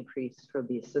rest of the increase for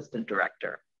the assistant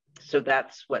director. So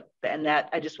that's and that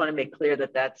I just want to make clear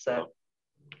that that's a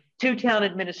two town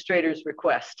administrators'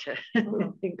 request to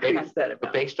increase that amount.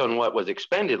 But based on what was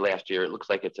expended last year, it looks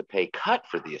like it's a pay cut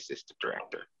for the assistant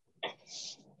director.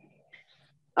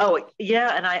 Oh,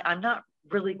 yeah, and I'm not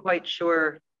really quite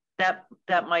sure. That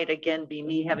might again be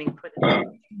me having put it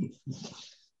in.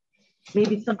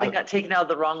 Maybe something got taken out of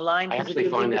the wrong line. I actually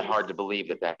find that hard to believe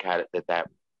that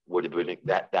would have been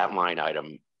that line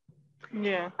item.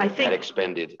 Yeah, I think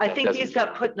expended. I think these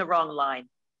got put in the wrong line.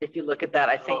 If you look at that,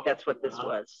 I think that's what this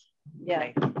was.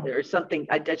 Yeah, there's something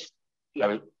I just.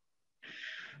 Yeah.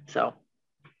 So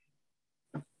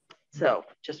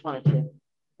just wanted to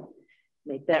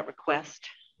make that request,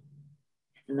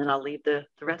 and then I'll leave the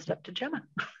rest up to Gemma.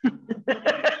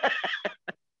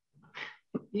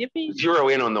 Yippee. Zero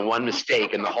in on the one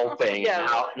mistake and the whole thing.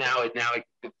 Yeah. Now.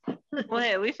 Well,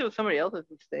 hey, at least it was somebody else's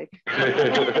mistake. Kind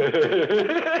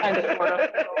of, sort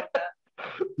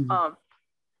of.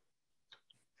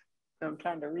 I'm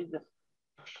trying to read this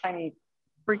tiny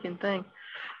freaking thing.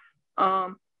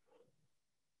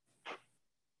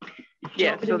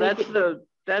 Yeah, so that's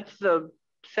the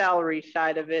salary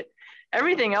side of it.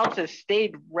 Everything else has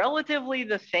stayed relatively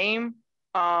the same.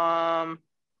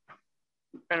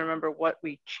 trying to remember what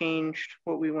we changed,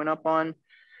 what we went up on.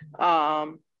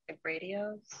 Like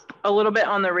radios? A little bit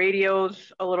on the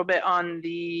radios, a little bit on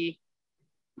the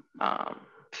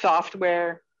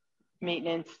software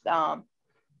maintenance.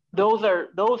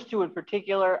 Those two in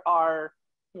particular are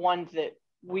ones that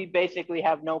we basically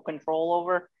have no control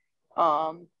over.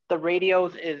 The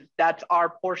radios that's our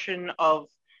portion of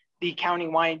the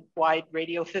county-wide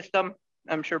radio system.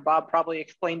 I'm sure Bob probably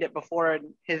explained it before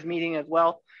in his meeting as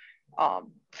well.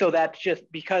 So that's just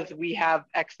because we have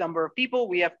X number of people,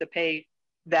 we have to pay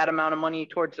that amount of money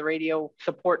towards the radio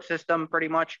support system pretty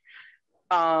much.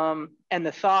 And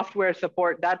the software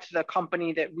support, that's the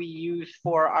company that we use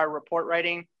for our report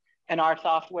writing and our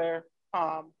software.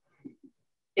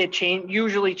 It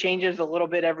usually changes a little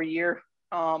bit every year.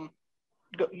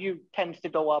 Tends to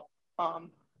go up.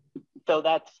 So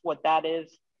that's what that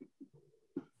is.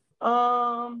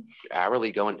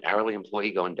 Hourly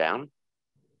employee going down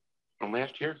from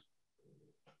last year?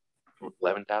 From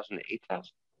 11,000 to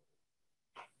 8,000?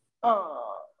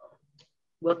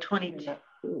 Well, 22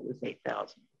 was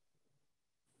 8,000.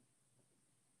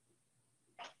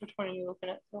 Which one are you looking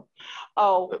at?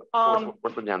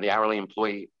 What went down? The hourly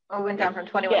employee. Oh, went down from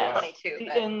 21 to 22.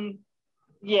 And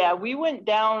yeah, we went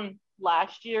down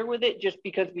last year with it just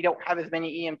because we don't have as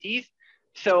many EMTs.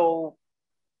 So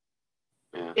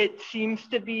yeah. It seems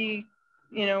to be,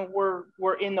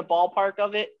 we're in the ballpark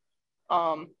of it.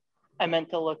 I meant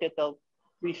to look at the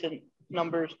recent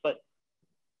numbers, but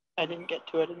I didn't get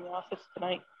to it in the office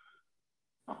tonight.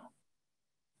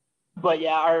 But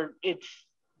yeah,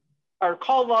 our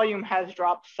call volume has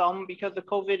dropped some because of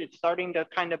COVID. It's starting to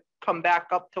kind of come back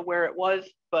up to where it was,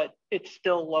 but it's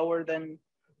still lower than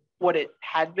what it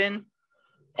had been.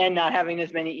 And not having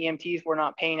as many EMTs, we're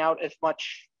not paying out as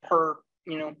much per,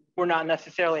 we're not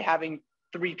necessarily having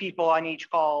 3 people on each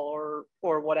call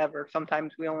or whatever.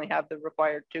 Sometimes we only have the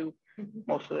required 2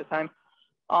 most of the time.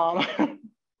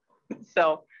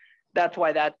 So that's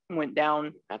why that went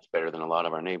down. That's better than a lot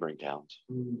of our neighboring towns.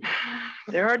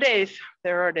 There are days.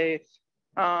 Let's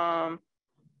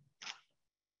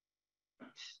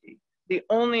see. The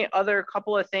only other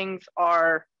couple of things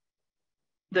are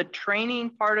the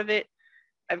training part of it.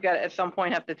 I've got to, at some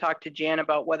point, have to talk to Jan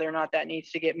about whether or not that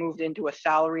needs to get moved into a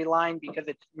salary line because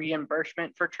it's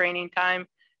reimbursement for training time.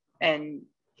 And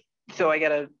so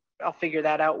I'll figure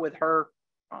that out with her.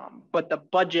 But the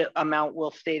budget amount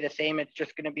will stay the same. It's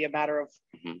just going to be a matter of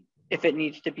if it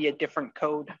needs to be a different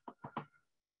code.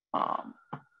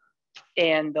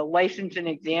 And the license and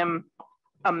exam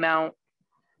amount,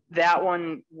 that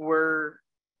one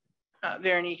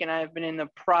Veronique and I have been in the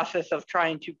process of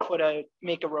trying to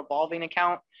make a revolving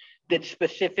account that's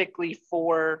specifically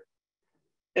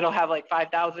it'll have like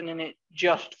 5,000 in it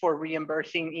just for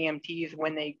reimbursing EMTs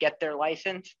when they get their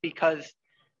license, because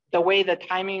the way the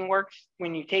timing works,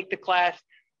 when you take the class,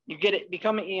 you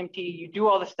become an EMT, you do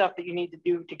all the stuff that you need to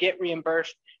do to get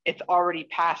reimbursed. It's already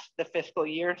past the fiscal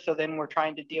year. So then we're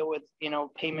trying to deal with,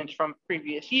 payments from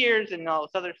previous years and all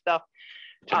this other stuff.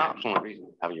 It's an excellent reason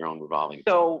to have your own revolving.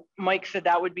 So Mike said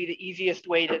that would be the easiest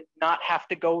way to not have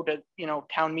to go to,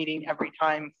 town meeting every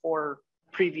time for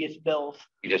previous bills.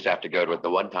 You just have to go to it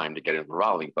the one time to get a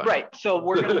revolving fund. Right. So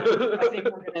I think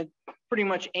we're gonna pretty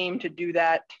much aim to do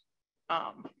that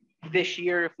this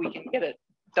year if we can get it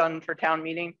done for town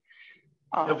meeting.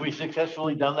 Have we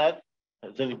successfully done that?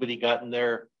 Has anybody gotten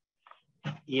their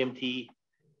EMT?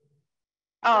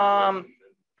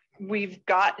 We've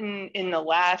gotten in the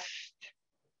last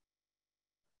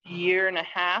year and a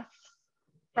half,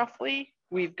 roughly,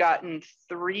 we've gotten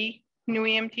 3 new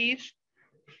EMTs.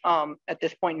 At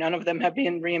this point, none of them have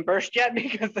been reimbursed yet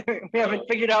because we haven't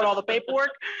figured out all the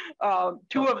paperwork.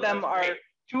 Two of them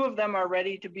are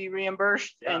ready to be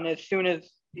reimbursed, and as soon as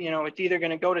it's either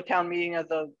going to go to town meeting as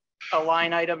a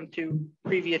line item to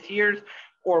previous years,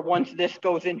 or once this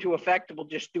goes into effect, we'll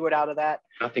just do it out of that.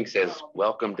 Nothing says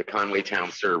welcome to Conway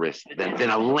Town Service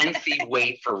than a lengthy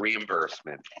wait for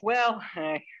reimbursement. Well,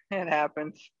 it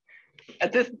happens.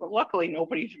 Luckily,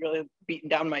 nobody's really beating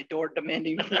down my door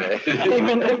demanding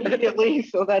payment immediately,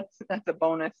 so that's a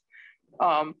bonus.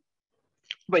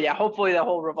 But yeah, hopefully the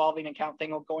whole revolving account thing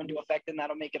will go into effect, and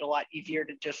that'll make it a lot easier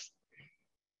to just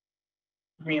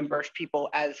reimburse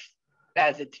people as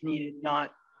it's needed,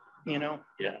 not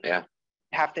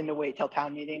having to wait till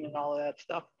town meeting and all of that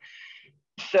stuff.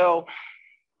 So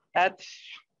that's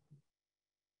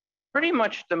pretty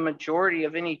much the majority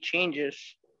of any changes.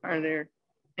 Are there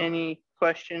any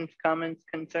questions, comments,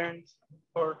 concerns,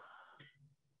 or?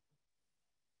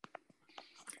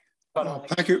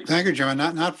 Thank you, John.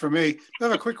 Not for me. I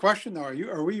have a quick question though.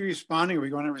 Are we responding? Are we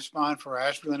going to respond for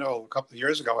Asheville? I know a couple of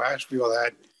years ago, Asheville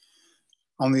had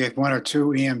only 1 or 2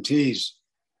 EMTs.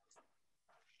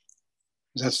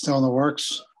 Is that still in the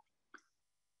works?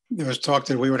 There was talk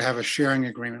that we would have a sharing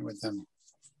agreement with them.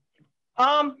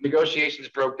 Negotiations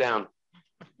broke down.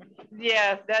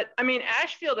 Yeah, I mean,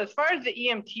 Ashfield, as far as the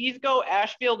EMTs go,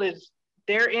 Ashfield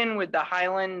they're in with the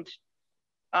Highland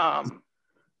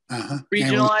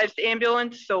regionalized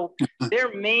ambulance. So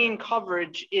their main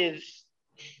coverage is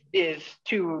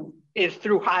through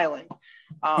Highland.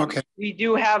 Okay. We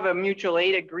do have a mutual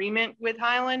aid agreement with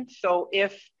Highland. So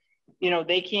if,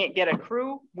 they can't get a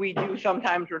crew, we do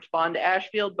sometimes respond to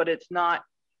Ashfield, but it's not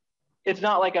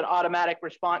like an automatic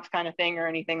response kind of thing or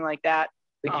anything like that.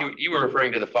 I think you were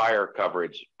referring to the fire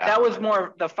coverage. That was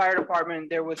more the fire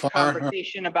department. There was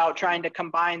conversation about trying to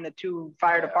combine the 2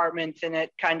 fire departments, and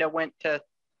it kind of went to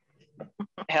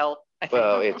hell, I think.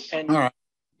 Well, it's and all right.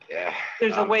 Yeah.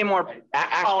 There's a way more.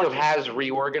 Ashfield has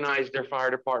reorganized their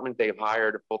fire department. They've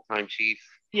hired a full-time chief.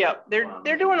 Yeah,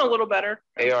 they're doing a little better.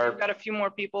 They are. They've got a few more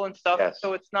people and stuff, Yes.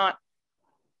 so it's not.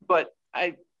 But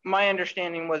my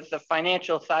understanding was the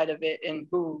financial side of it and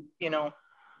who,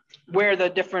 where the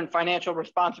different financial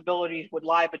responsibilities would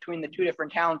lie between the 2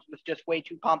 different towns was just way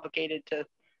too complicated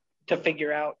to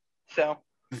figure out. So.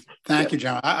 Thank you,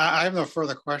 John. I have no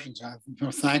further questions.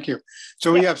 Thank you.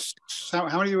 So we have,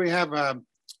 how many do we have?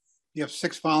 You have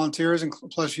 6 volunteers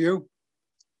plus you?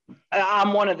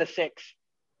 I'm one of the 6.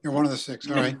 You're one of the 6.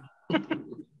 All right.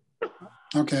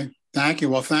 Okay. Thank you.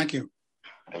 Well, thank you.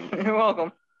 You're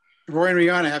welcome. Roy and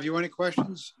Rihanna, have you any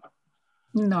questions?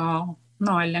 No,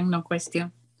 Alan, no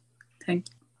question. Thank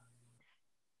you.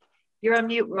 You're on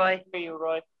mute, Roy. Are you,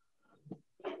 Roy?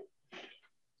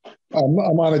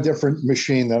 I'm on a different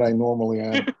machine than I normally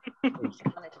am.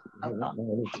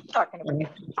 Talking about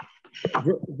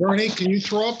Bernie, can you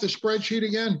throw up the spreadsheet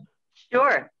again?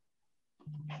 Sure.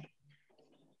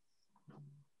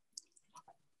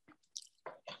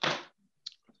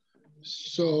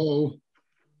 So,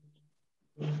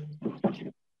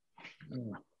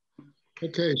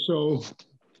 okay, so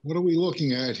what are we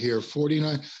looking at here?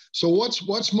 49. So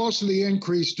what's most of the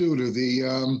increase due to?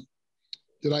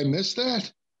 Did I miss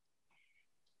that?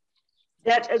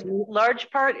 That a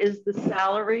large part is the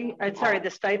salary. I'm sorry,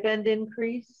 the stipend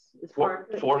increase. Is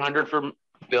 400 for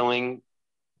billing.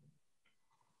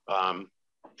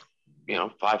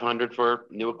 500 for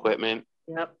new equipment.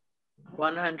 Yep.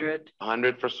 100.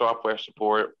 100 for software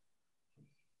support.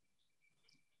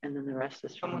 And then the rest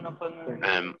is coming up on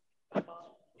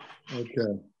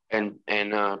okay. And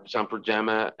some for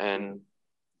Gemma, and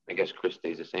I guess Chris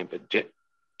stays the same, but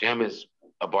Gemma is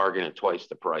a bargain at twice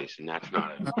the price, and that is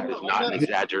not an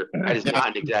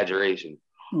exaggeration.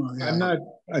 Oh, yeah.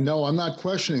 I'm not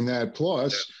questioning that.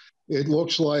 Plus, it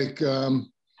looks like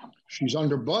she's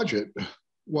under budget.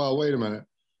 Well, wait a minute.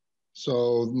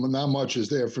 So not much is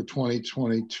there for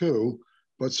 2022,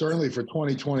 but certainly for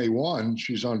 2021,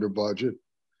 she's under budget.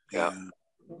 Yeah.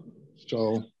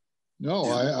 So no,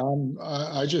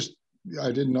 I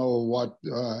didn't know what.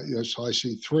 Yes, I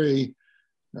see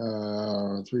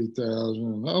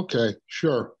 3,000. Okay,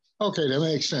 sure. Okay, that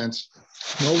makes sense.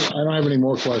 No, I don't have any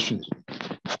more questions.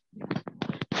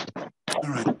 All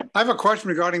right. I have a question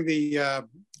regarding the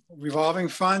revolving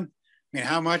fund. I mean,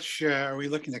 how much are we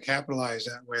looking to capitalize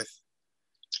that with?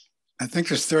 I think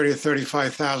there's $30,000 or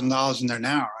 $35,000 in there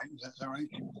now, right? Is that right?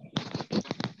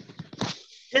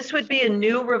 This would be a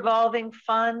new revolving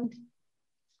fund,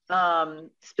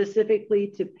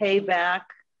 specifically to pay back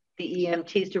the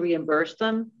EMTs to reimburse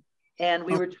them. And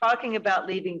we were talking about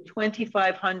leaving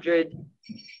 2,500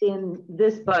 in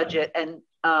this budget and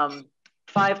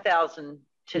 5,000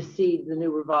 to seed the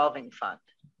new revolving fund.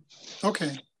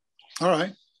 Okay. All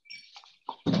right.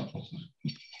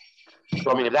 So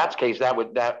I mean, if that's the case, that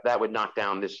would knock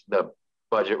down the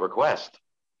budget request.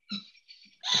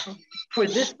 For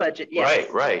this budget, yes.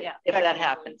 Right. Yeah, if that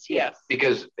happens, yes.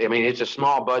 Because I mean, it's a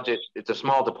small budget, it's a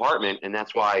small department, and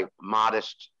that's why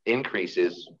modest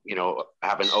increases,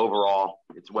 have an overall.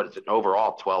 It's an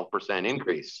overall 12%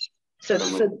 increase. So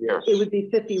it would be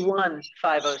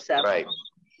 51,507. Right.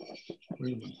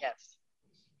 Yes.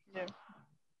 Yeah.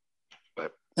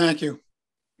 But thank you.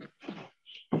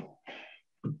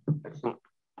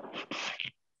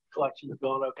 Collection's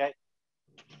going okay?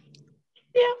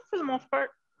 Yeah, for the most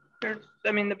part. The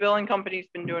billing company's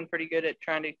been doing pretty good at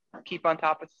trying to keep on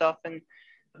top of stuff, and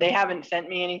they haven't sent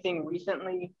me anything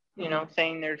recently,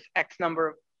 saying there's X number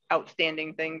of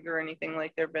outstanding things or anything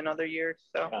like there have been other years.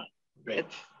 So yeah,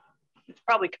 it's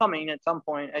probably coming at some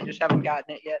point. I just haven't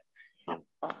gotten it yet.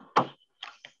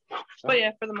 But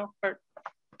yeah, for the most part.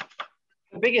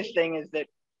 The biggest thing is that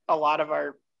a lot of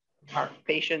our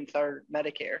patients are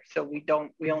Medicare, so we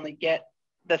only get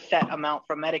the set amount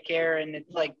from Medicare, and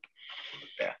it's like,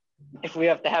 if we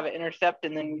have to have an intercept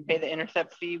and then we pay the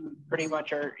intercept fee, we pretty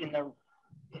much are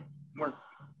we're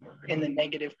in the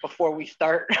negative before we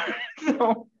start.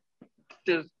 So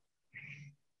just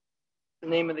the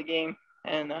name of the game.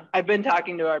 And I've been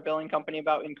talking to our billing company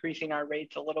about increasing our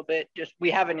rates a little bit. Just we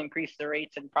haven't increased the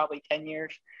rates in probably 10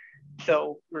 years.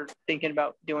 So we're thinking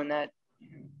about doing that,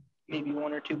 maybe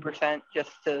 1 or 2%,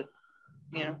 just to,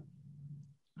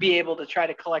 be able to try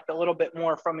to collect a little bit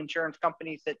more from insurance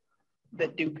companies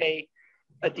that do pay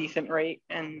a decent rate.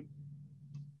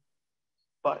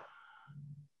 But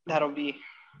that'll be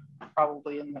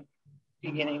probably in the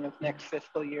beginning of next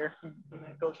fiscal year when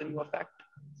that goes into effect.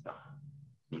 So.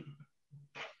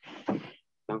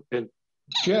 Sounds good.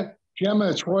 Gemma,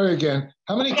 it's Roy again.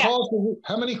 How many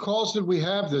calls did we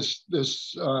have this in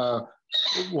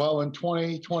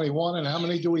 2021, and how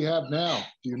many do we have now?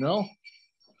 Do you know?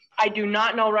 I do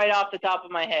not know right off the top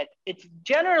of my head. It's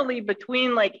generally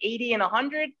between like 80 and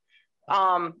 100.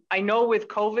 I know with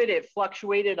COVID, it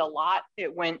fluctuated a lot.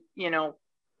 It went,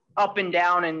 up and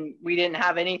down, and we didn't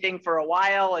have anything for a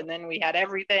while, and then we had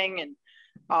everything. And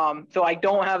so I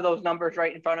don't have those numbers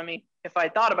right in front of me. If I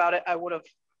thought about it, I would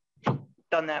have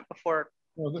done that before.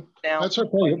 Well, that's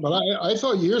okay. But I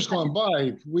thought years gone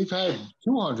by, we've had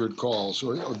 200 calls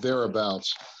or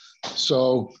thereabouts.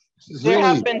 So there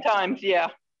have been times, yeah.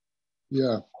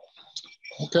 Yeah.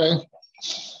 Okay.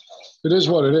 It is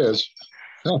what it is.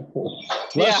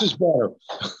 Less is better.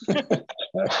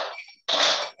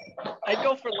 I'd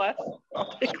go for less.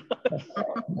 I'll take less.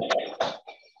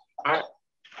 All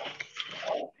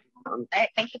right.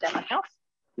 Thank you, Gemma.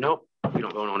 Nope, we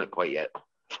don't vote on it quite yet.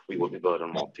 We will be voting on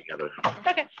them all together.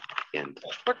 Okay. And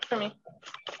works for me.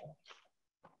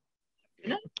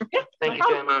 Okay. Thank you,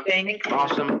 Gemma. Thank you.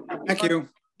 Awesome. Thank you.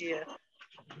 Yeah.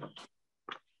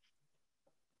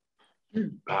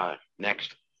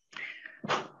 Next.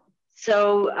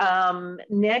 So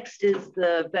next is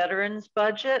the veterans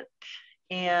budget,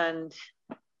 and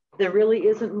there really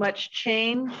isn't much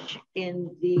change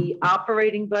in the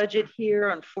operating budget here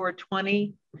on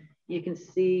 420. You can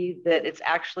see that it's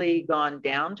actually gone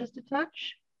down just a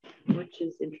touch, which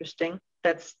is interesting.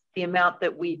 That's the amount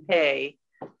that we pay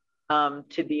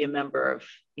to be a member of,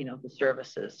 the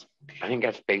services. I think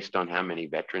that's based on how many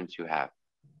veterans you have.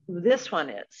 This one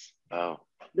is. Oh.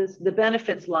 The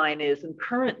benefits line is, and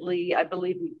currently I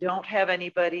believe we don't have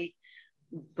anybody,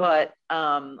 but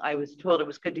I was told it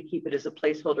was good to keep it as a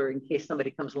placeholder in case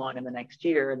somebody comes along in the next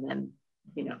year and then,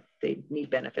 they need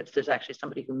benefits. There's actually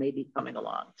somebody who may be coming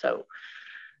along. So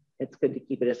it's good to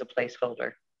keep it as a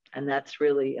placeholder. And that's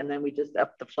really, and then we just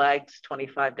upped the flags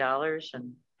 $25.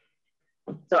 And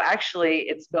so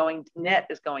actually net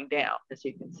is going down, as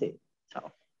you can see.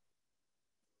 So.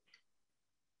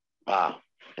 Wow.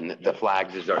 And the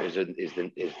flags is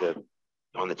the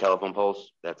on the telephone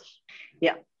poles. That's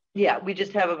yeah. We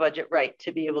just have a budget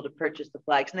to be able to purchase the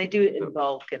flags, and they do it in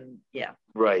bulk, and yeah.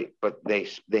 Right, but they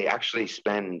actually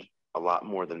spend a lot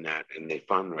more than that, and they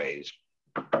fundraise,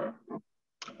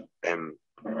 and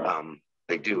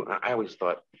they do. I always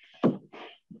thought,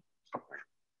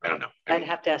 I don't know. I'd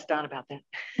have to ask Don about that.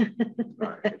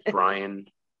 It's Brian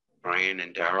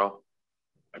and Daryl.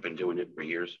 I've been doing it for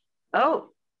years. Oh.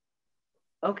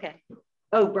 Okay.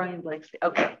 Oh, Brian Blakesley.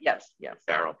 Okay. Yes.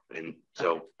 Daryl, and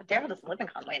so Daryl doesn't live in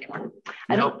Conway anymore.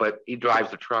 I know, but he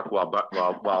drives the truck while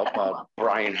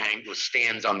Brian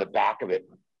stands on the back of it.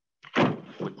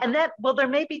 And there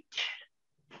may be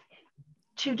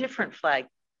two different flag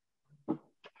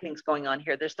things going on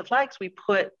here. There's the flags we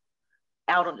put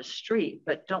out on the street,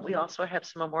 but don't we also have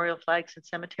some memorial flags in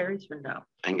cemeteries, or no?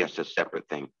 I guess a separate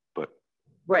thing, but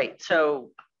right. So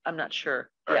I'm not sure.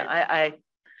 Right. Yeah, I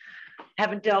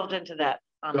haven't delved into that.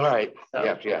 Honestly, all right. So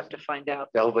yeah. We'll have to find out.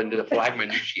 Delve into the flag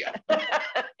minutiae.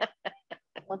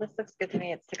 Well, this looks good to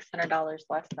me. It's $600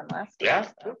 less than last year. Yeah.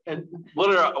 So. And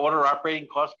what are operating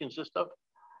costs consist of?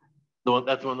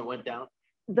 That's the one that went down.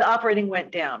 The operating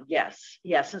went down. Yes.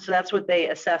 And so that's what they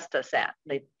assessed us at.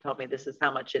 They told me this is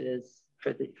how much it is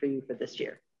for you for this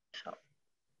year. So.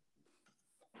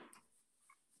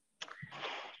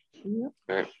 Yep.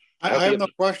 All right. I have no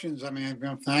questions. I mean,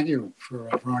 thank you for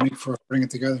Ronnie for putting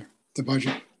it together, the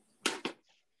budget.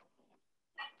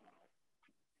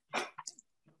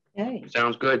 Okay.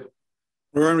 Sounds good.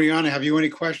 Laura and Rihanna, have you any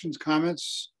questions,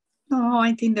 comments? No,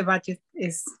 I think the budget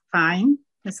is fine.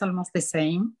 It's almost the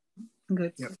same.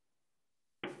 Good. Yep.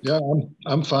 Yeah,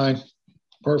 I'm fine.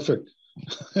 Perfect.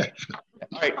 All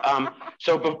right.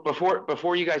 So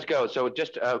before you guys go, so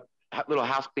just a little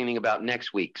house cleaning about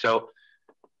next week. So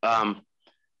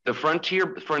the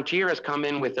Frontier has come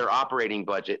in with their operating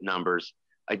budget numbers,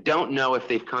 I don't know if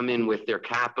they've come in with their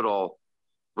capital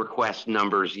request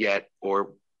numbers yet,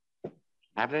 or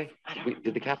have they?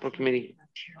 Did the capital committee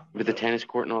with the tennis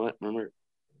court and all that? Remember?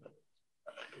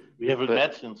 We haven't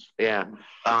met since. Yeah.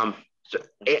 So,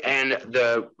 and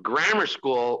the grammar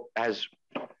school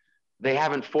they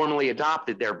haven't formally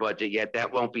adopted their budget yet.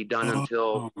 That won't be done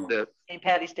until the St.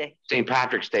 Patty's Day. St.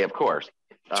 Patrick's Day, of course.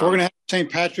 So we're going to have a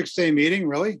St. Patrick's Day meeting,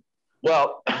 really?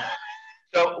 Well,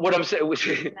 so what I'm saying was,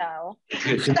 No.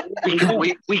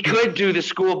 we could do the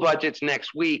school budgets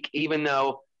next week, even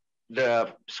though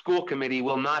the school committee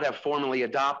will not have formally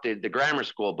adopted the grammar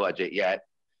school budget yet.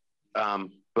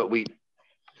 But we,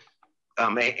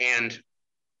 and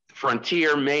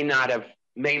Frontier may not have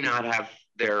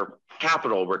their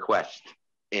capital request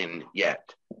in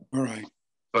yet. All right.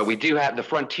 But we do have the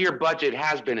Frontier budget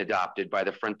has been adopted by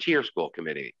the Frontier School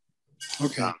Committee.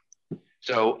 Okay.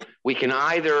 So we can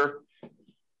either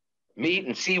meet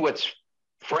and see what's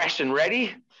fresh and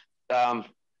ready,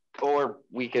 or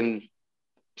we can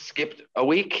skip a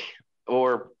week,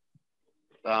 or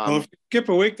well, if we skip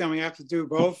a week, then we have to do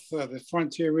both the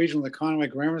Frontier Regional, the Conway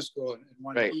Grammar School in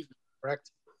one evening,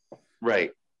 correct?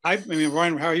 Right. I mean,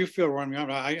 Ryan, how you feel, Ryan?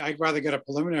 I'd rather get a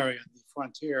preliminary on the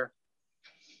Frontier.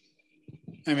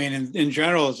 I mean, in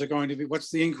general, is it going to be, what's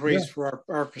the increase for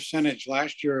our percentage?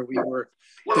 Last year, we were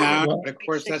down, but of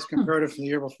course, that's comparative from the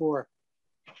year before.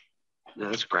 No,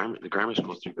 that's the grammar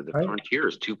school, but the Frontier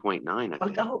is 2.9. I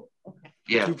think. Oh, okay.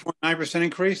 Yeah. 2.9%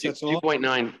 increase, that's all?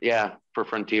 2.9, yeah, for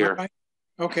Frontier. Right.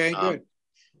 Okay, good.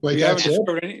 Wait, you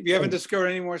haven't discovered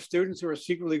any more students who are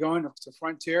secretly going to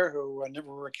Frontier who never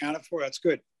were accounted for? That's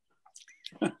good.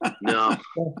 No.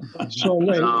 So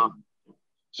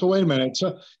wait a minute.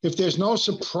 So if there's no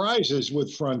surprises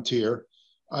with Frontier,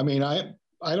 I mean, I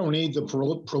don't need the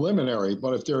preliminary,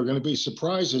 but if there are going to be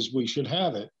surprises, we should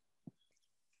have it.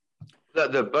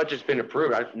 The budget's been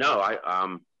approved.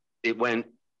 It went.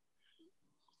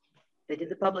 They did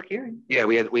the public hearing. Yeah,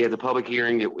 we had the public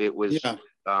hearing. It was,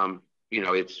 you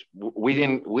know, it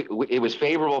was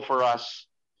favorable for us.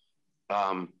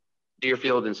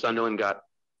 Deerfield and Sunderland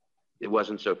it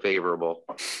wasn't so favorable.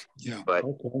 Yeah. But,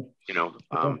 you know.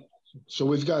 So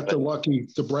we've got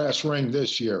the brass ring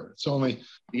this year. It's only.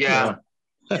 Yeah.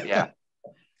 Yeah.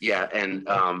 And.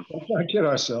 Let's not kid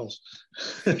ourselves.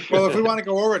 Well, if we want to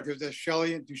go over it, do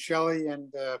Shelley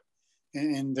and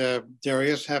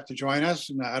Darius have to join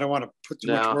us? And I don't want to put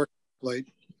too much work on the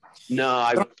plate.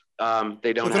 No,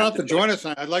 they don't have to join us.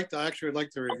 I'd like to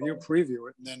review, preview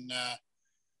it, and then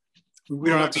we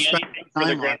don't have to spend for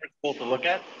the grammar school to look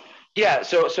at. Yeah,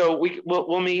 so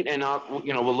we'll meet, and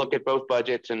we'll look at both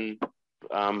budgets, and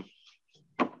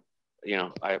you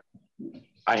know,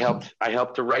 I helped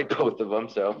to write both of them,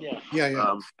 so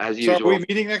yeah. As usual. So are we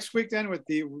meeting next week then with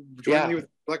the with the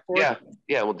Selectboard?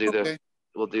 Yeah, we'll do the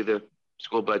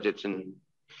school budgets, and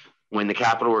when the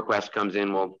capital request comes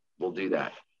in, we'll do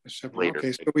that later.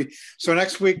 Okay, so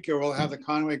next week we'll have the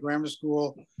Conway Grammar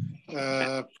School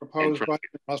proposed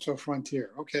budget, also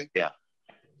Frontier. Okay. Yeah.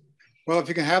 Well, if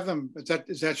you can have them,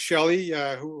 is that Shelley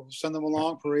who will send them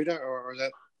along, Parita, or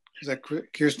is that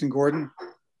Kirsten Gordon?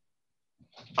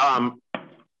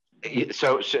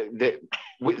 So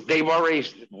they've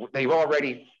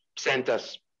already sent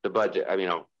us the budget. I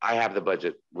mean, I have the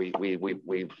budget. We've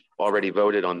already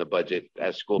voted on the budget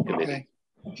as school committee.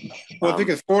 Okay. Well, if you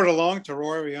could forward along to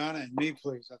Roy, Rihanna, and me,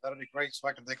 please, that'd be great, so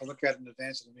I can take a look at it in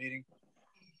advance of the meeting.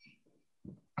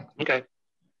 Okay.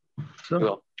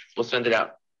 Sure. We'll send it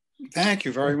out. Thank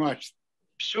you very much.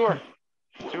 Sure.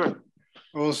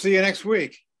 We'll see you next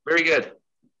week. Very good.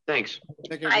 Thanks.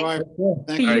 Take care. Bye.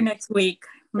 See you next week.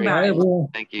 Bye. Bye.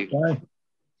 Thank you. Bye.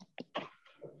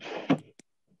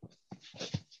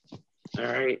 All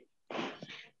right.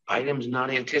 Items not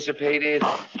anticipated.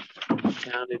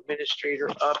 Town administrator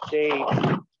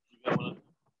update.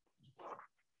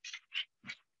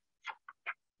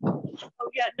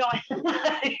 Oh yeah, no,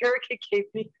 Erica gave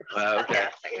me. Okay.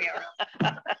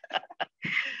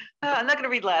 I'm not going to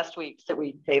read last week's that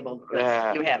we tabled.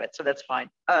 Yeah. You have it, so that's fine.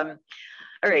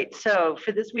 All right, so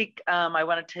for this week, I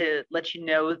wanted to let you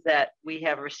know that we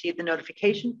have received the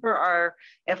notification for our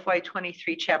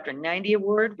FY23 Chapter 90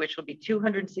 award, which will be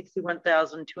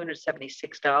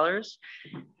 $261,276,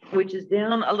 which is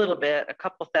down a little bit, a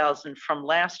couple thousand from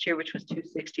last year, which was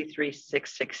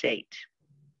 $263,668.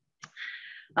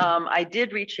 I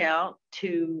did reach out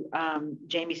to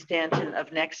Jamie Stanton of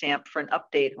Nexamp for an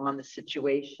update on the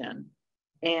situation,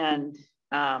 and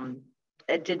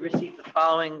I did receive the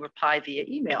following reply via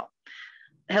email.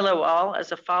 Hello all,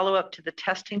 as a follow-up to the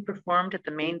testing performed at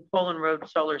the main Poland Road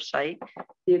solar site,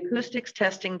 the acoustics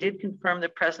testing did confirm the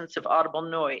presence of audible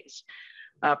noise.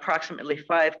 approximately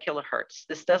 5 kilohertz.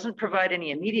 This doesn't provide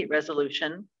any immediate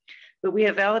resolution, but we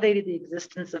have validated the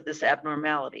existence of this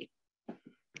abnormality.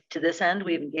 To this end,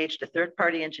 we have engaged a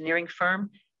third-party engineering firm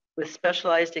with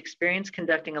specialized experience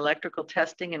conducting electrical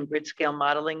testing and grid scale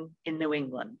modeling in New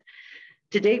England.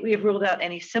 To date, we have ruled out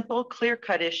any simple,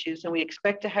 clear-cut issues, and we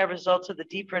expect to have results of the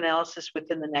deeper analysis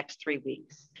within the next 3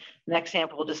 weeks. Next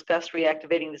sample will discuss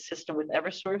reactivating the system with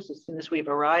Eversource as soon as we've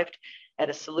arrived at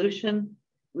a solution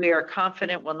we are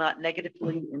confident will not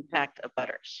negatively impact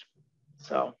abutters.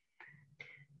 So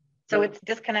it's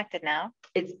disconnected now?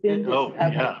 It's been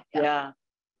yeah. A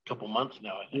couple months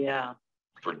now, I think. Yeah.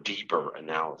 For deeper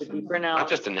analysis. For deeper analysis. Not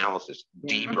just analysis,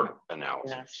 deeper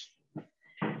analysis. Yes.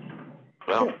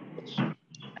 Well, let's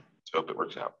hope it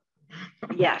works out.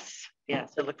 Yes.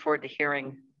 Yes. I look forward to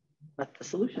hearing what the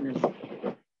solution is.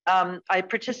 I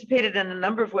participated in a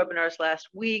number of webinars last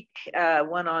week,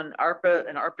 one on ARPA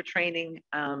and ARPA training,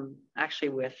 actually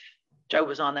with Joe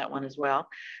was on that one as well.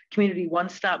 Community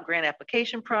one-stop grant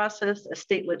application process, a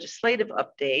state legislative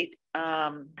update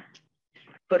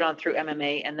put on through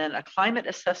MMA, and then a climate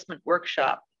assessment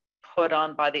workshop put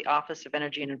on by the Office of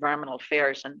Energy and Environmental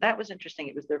Affairs. And that was interesting.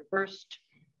 It was their first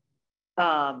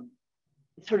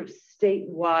sort of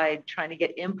statewide trying to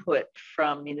get input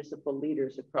from municipal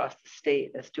leaders across the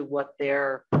state as to what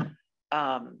their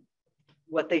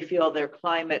what they feel their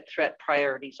climate threat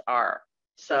priorities are.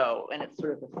 So, and it's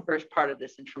sort of the first part of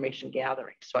this information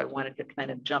gathering. So I wanted to kind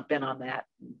of jump in on that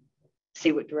and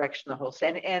see what direction the whole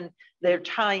state, and they're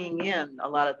tying in a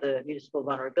lot of the municipal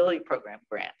vulnerability program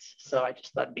grants. So I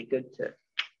just thought it'd be good to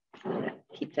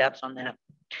keep tabs on that.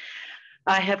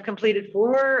 I have completed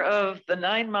 4 of the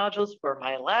 9 modules for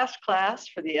my last class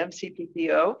for the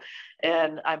MCPPO,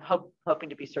 and I'm hoping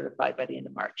to be certified by the end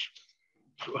of March.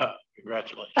 Wow,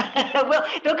 congratulations. Well,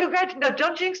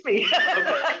 don't jinx me. I'm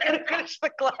going to finish the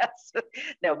class.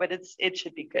 No, but it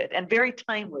should be good and very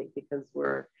timely because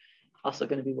we're also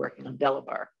going to be working on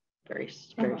Delabar very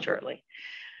shortly.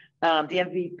 The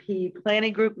MVP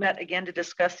planning group met again to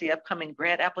discuss the upcoming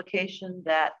grant application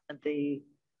that the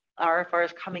RFR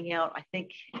is coming out, I think,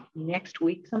 next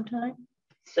week sometime.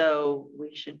 So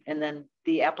we should, and then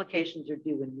the applications are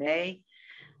due in May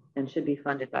and should be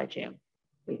funded by June,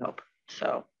 we hope.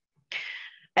 So,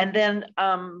 and then,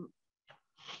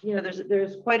 you know,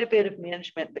 there's quite a bit of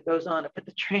management that goes on up at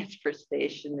the transfer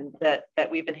station and that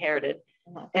we've inherited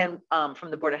and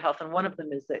from the Board of Health. And one of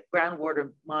them is that groundwater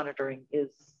monitoring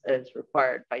is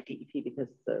required by DEP because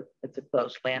it's a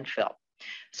closed landfill.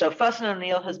 So Fuss &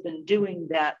 O'Neill has been doing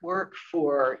that work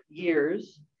for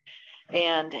years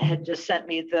and had just sent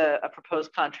me a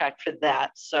proposed contract for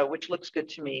that, so which looks good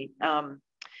to me. And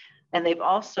they've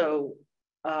also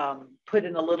put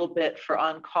in a little bit for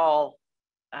on-call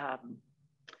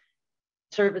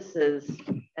services.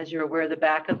 As you're aware, the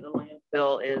back of the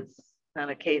landfill is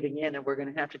kind of caving in and we're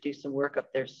going to have to do some work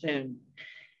up there soon.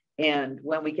 And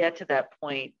when we get to that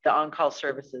point, the on-call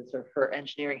services are for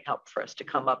engineering help for us to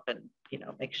come up and, you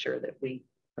know, make sure that we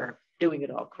are doing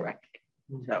it all correctly.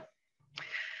 So,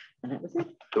 and that was it.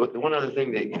 The one other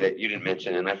thing that you didn't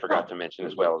mention, and I forgot to mention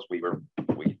as well, is we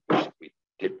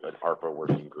did an ARPA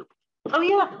working group. Oh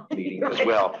yeah, meeting as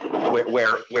well,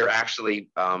 where actually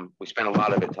we spent a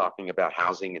lot of it talking about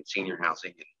housing and senior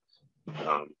housing,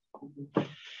 and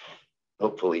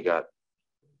hopefully got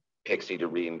Pixie to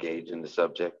re-engage in the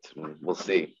subject. We'll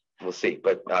see.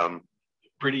 But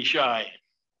pretty shy.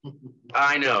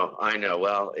 I know.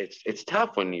 Well, it's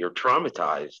tough when you're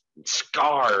traumatized, and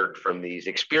scarred from these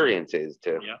experiences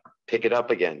to pick it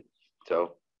up again.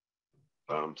 So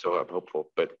I'm hopeful,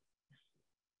 but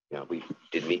yeah, we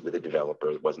did meet with a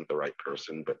developer. It wasn't the right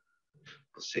person, but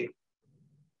we'll see.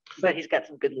 But he's got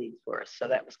some good leads for us, so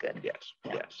that was good.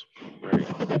 Yes. Very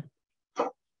good.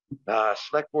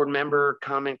 Select board member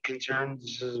comment,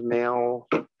 concerns, mail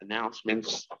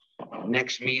announcements.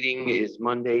 Next meeting is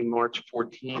Monday, March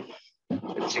 14th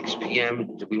at 6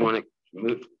 p.m. Do we want to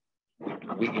move?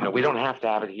 We don't have to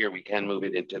have it here. We can move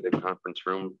it into the conference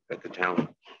room at the town.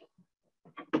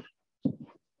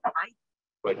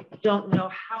 I don't know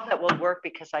how that will work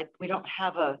because we don't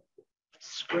have a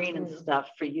screen and stuff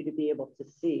for you to be able to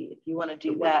see. If you want to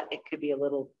do that, it could be a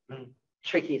little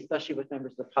tricky, especially with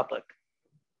members of the public.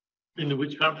 In the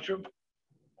which conference room?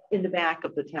 In the back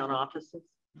of the town offices.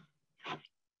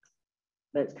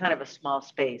 But it's kind of a small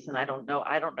space, and I don't know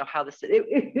how this.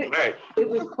 It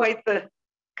was quite the.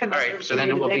 All right, so then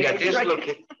it will be at this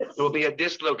location. It will be at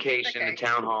this location, the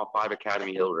town hall, 5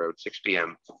 Academy Hill Road, 6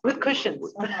 p.m. With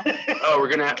cushions. Oh, we're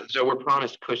gonna have. So we're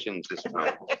promised cushions this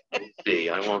time. Let's see,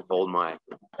 I won't fold my.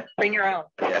 Bring your own.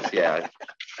 Yes,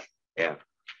 yeah.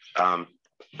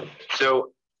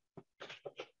 So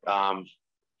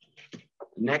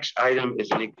Next item is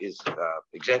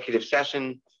executive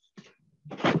session.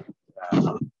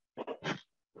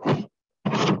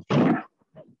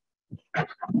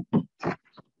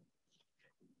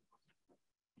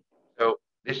 So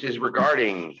this is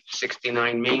regarding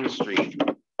 69 Main Street.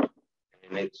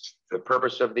 And it's the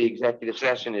purpose of the executive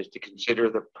session is to consider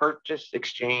the purchase,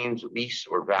 exchange, lease,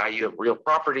 or value of real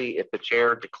property if the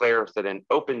chair declares that an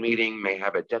open meeting may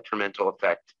have a detrimental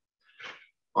effect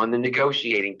on the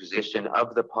negotiating position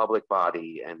of the public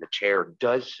body, and the chair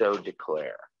does so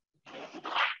declare.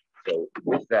 So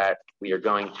with that, we are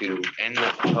going to end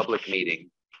the public meeting.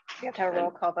 You have to have a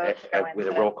roll call vote. With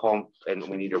a roll call, and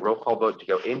we need a roll call vote to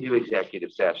go into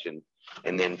executive session.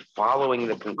 And then following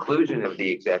the conclusion of the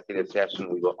executive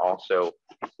session, we will also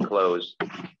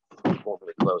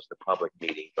formally close the public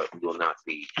meeting, but we will not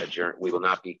be adjourned. We will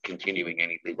not be continuing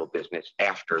any legal business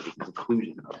after the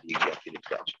conclusion of the executive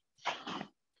session.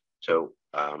 So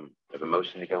I have a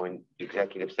motion to go into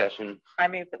executive session. I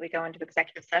move that we go into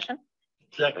executive session.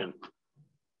 Second.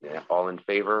 Yeah, all in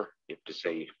favor? You have to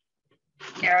say.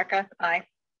 Erica, aye.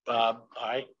 Bob,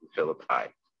 aye. Philip, aye.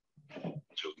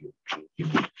 So you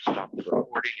stop the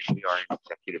recording and we are in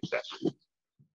executive session.